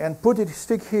and put it,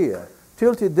 stick here,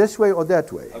 tilt it this way or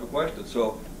that way. I have a question.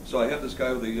 So I have this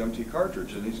guy with the EMT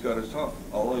cartridge, and he's got his tongue.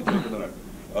 I'll only take a minute.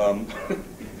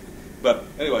 But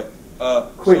anyway,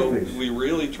 please. We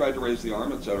really tried to raise the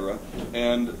arm, etc.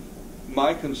 And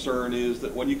my concern is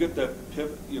that when you get that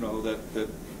pivot, that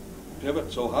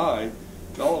pivot so high,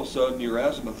 all of a sudden your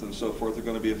azimuth and so forth are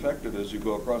going to be affected as you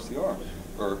go across the arm.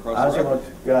 or across the Azimuth,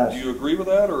 record. yes. Do you agree with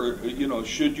that, or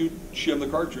should you shim the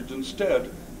cartridge instead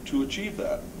to achieve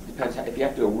that? Depends. If you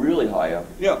have to go really high up,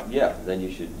 yeah, then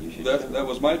you should. That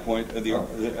was my point, and the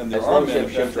As ARM long as you have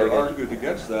manufacturer shift, argued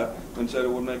against that and said it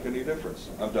wouldn't make any difference.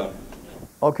 I'm done.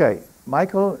 Okay,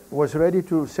 Michael was ready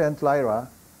to send Lyra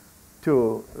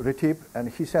to retip, and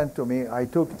he sent to me, I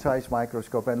took size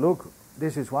microscope, and look,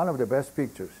 this is one of the best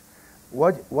pictures.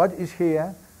 What is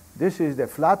here? This is the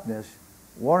flatness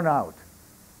worn out.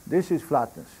 This is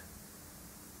flatness.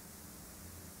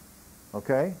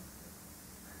 Okay?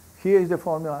 Here is the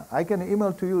formula. I can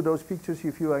email to you those pictures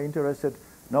if you are interested,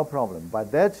 no problem.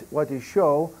 But that's what it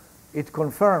shows. It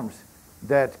confirms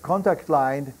that contact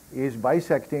line is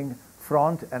bisecting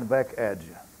front and back edge.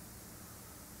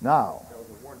 Now,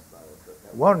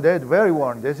 worn, very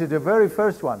worn. This is the very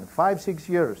first one, 5-6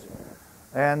 years.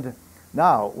 And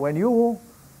now, when you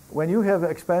have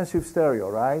expensive stereo,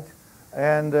 right,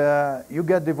 and you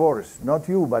get divorced, not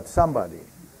you, but somebody,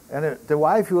 and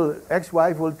the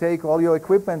ex-wife will take all your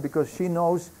equipment because she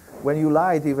knows when you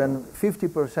light even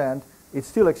 50%, it's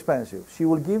still expensive. She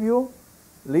will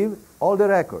leave all the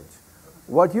records.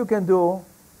 What you can do,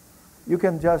 you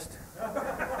can just,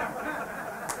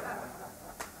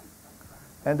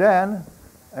 and then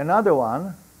another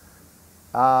one,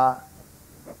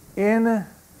 in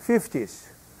 50s,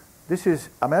 this is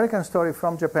American story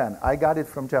from Japan. I got it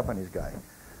from Japanese guy.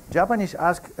 Japanese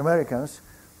asked Americans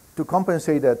to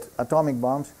compensate that atomic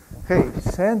bombs, hey,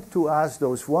 send to us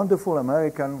those wonderful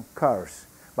American cars.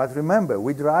 But remember,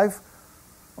 we drive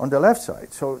on the left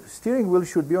side, so steering wheel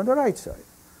should be on the right side.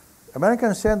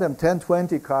 Americans send them 10,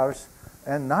 20 cars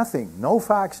and nothing, no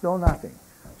fax, no nothing.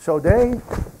 So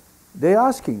they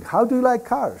asking, how do you like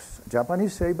cars?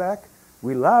 Japanese say back,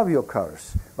 we love your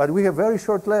cars, but we have very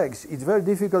short legs. It's very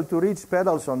difficult to reach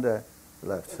pedals on the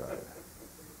left side.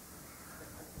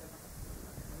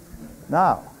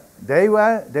 Now, they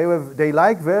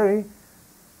like very,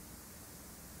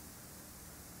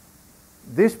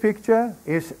 this picture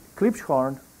is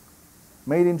Klipschorn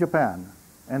made in Japan.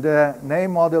 And the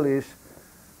name model is,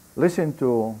 listen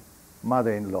to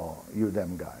mother-in-law, you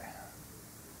damn guy.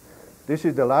 This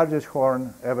is the largest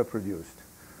horn ever produced.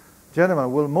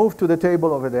 Gentlemen, we'll move to the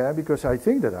table over there because I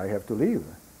think that I have to leave.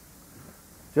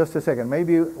 Just a second,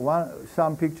 maybe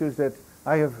some pictures that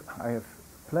I have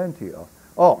plenty of.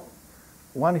 Oh,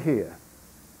 one here.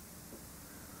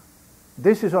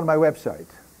 This is on my website.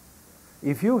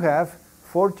 If you have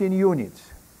 14 units,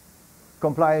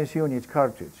 compliance units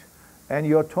cartridge, and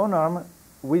your tone arm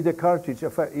with the cartridge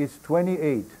is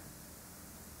 28,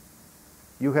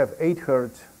 you have 8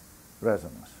 Hertz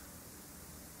resonance.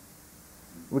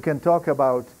 We can talk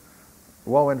about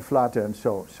wow and flutter and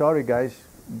so. Sorry guys,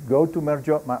 go to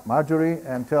Marjorie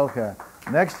and tell her,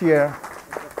 next year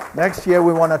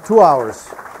we want 2 hours.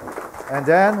 And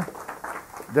then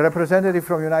the representative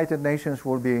from United Nations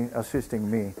will be assisting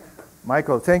me.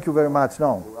 Michael, thank you very much.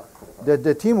 No,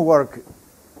 the teamwork,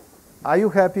 are you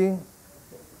happy?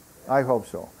 I hope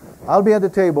so. I'll be at the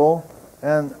table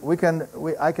and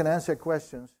I can answer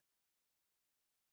questions.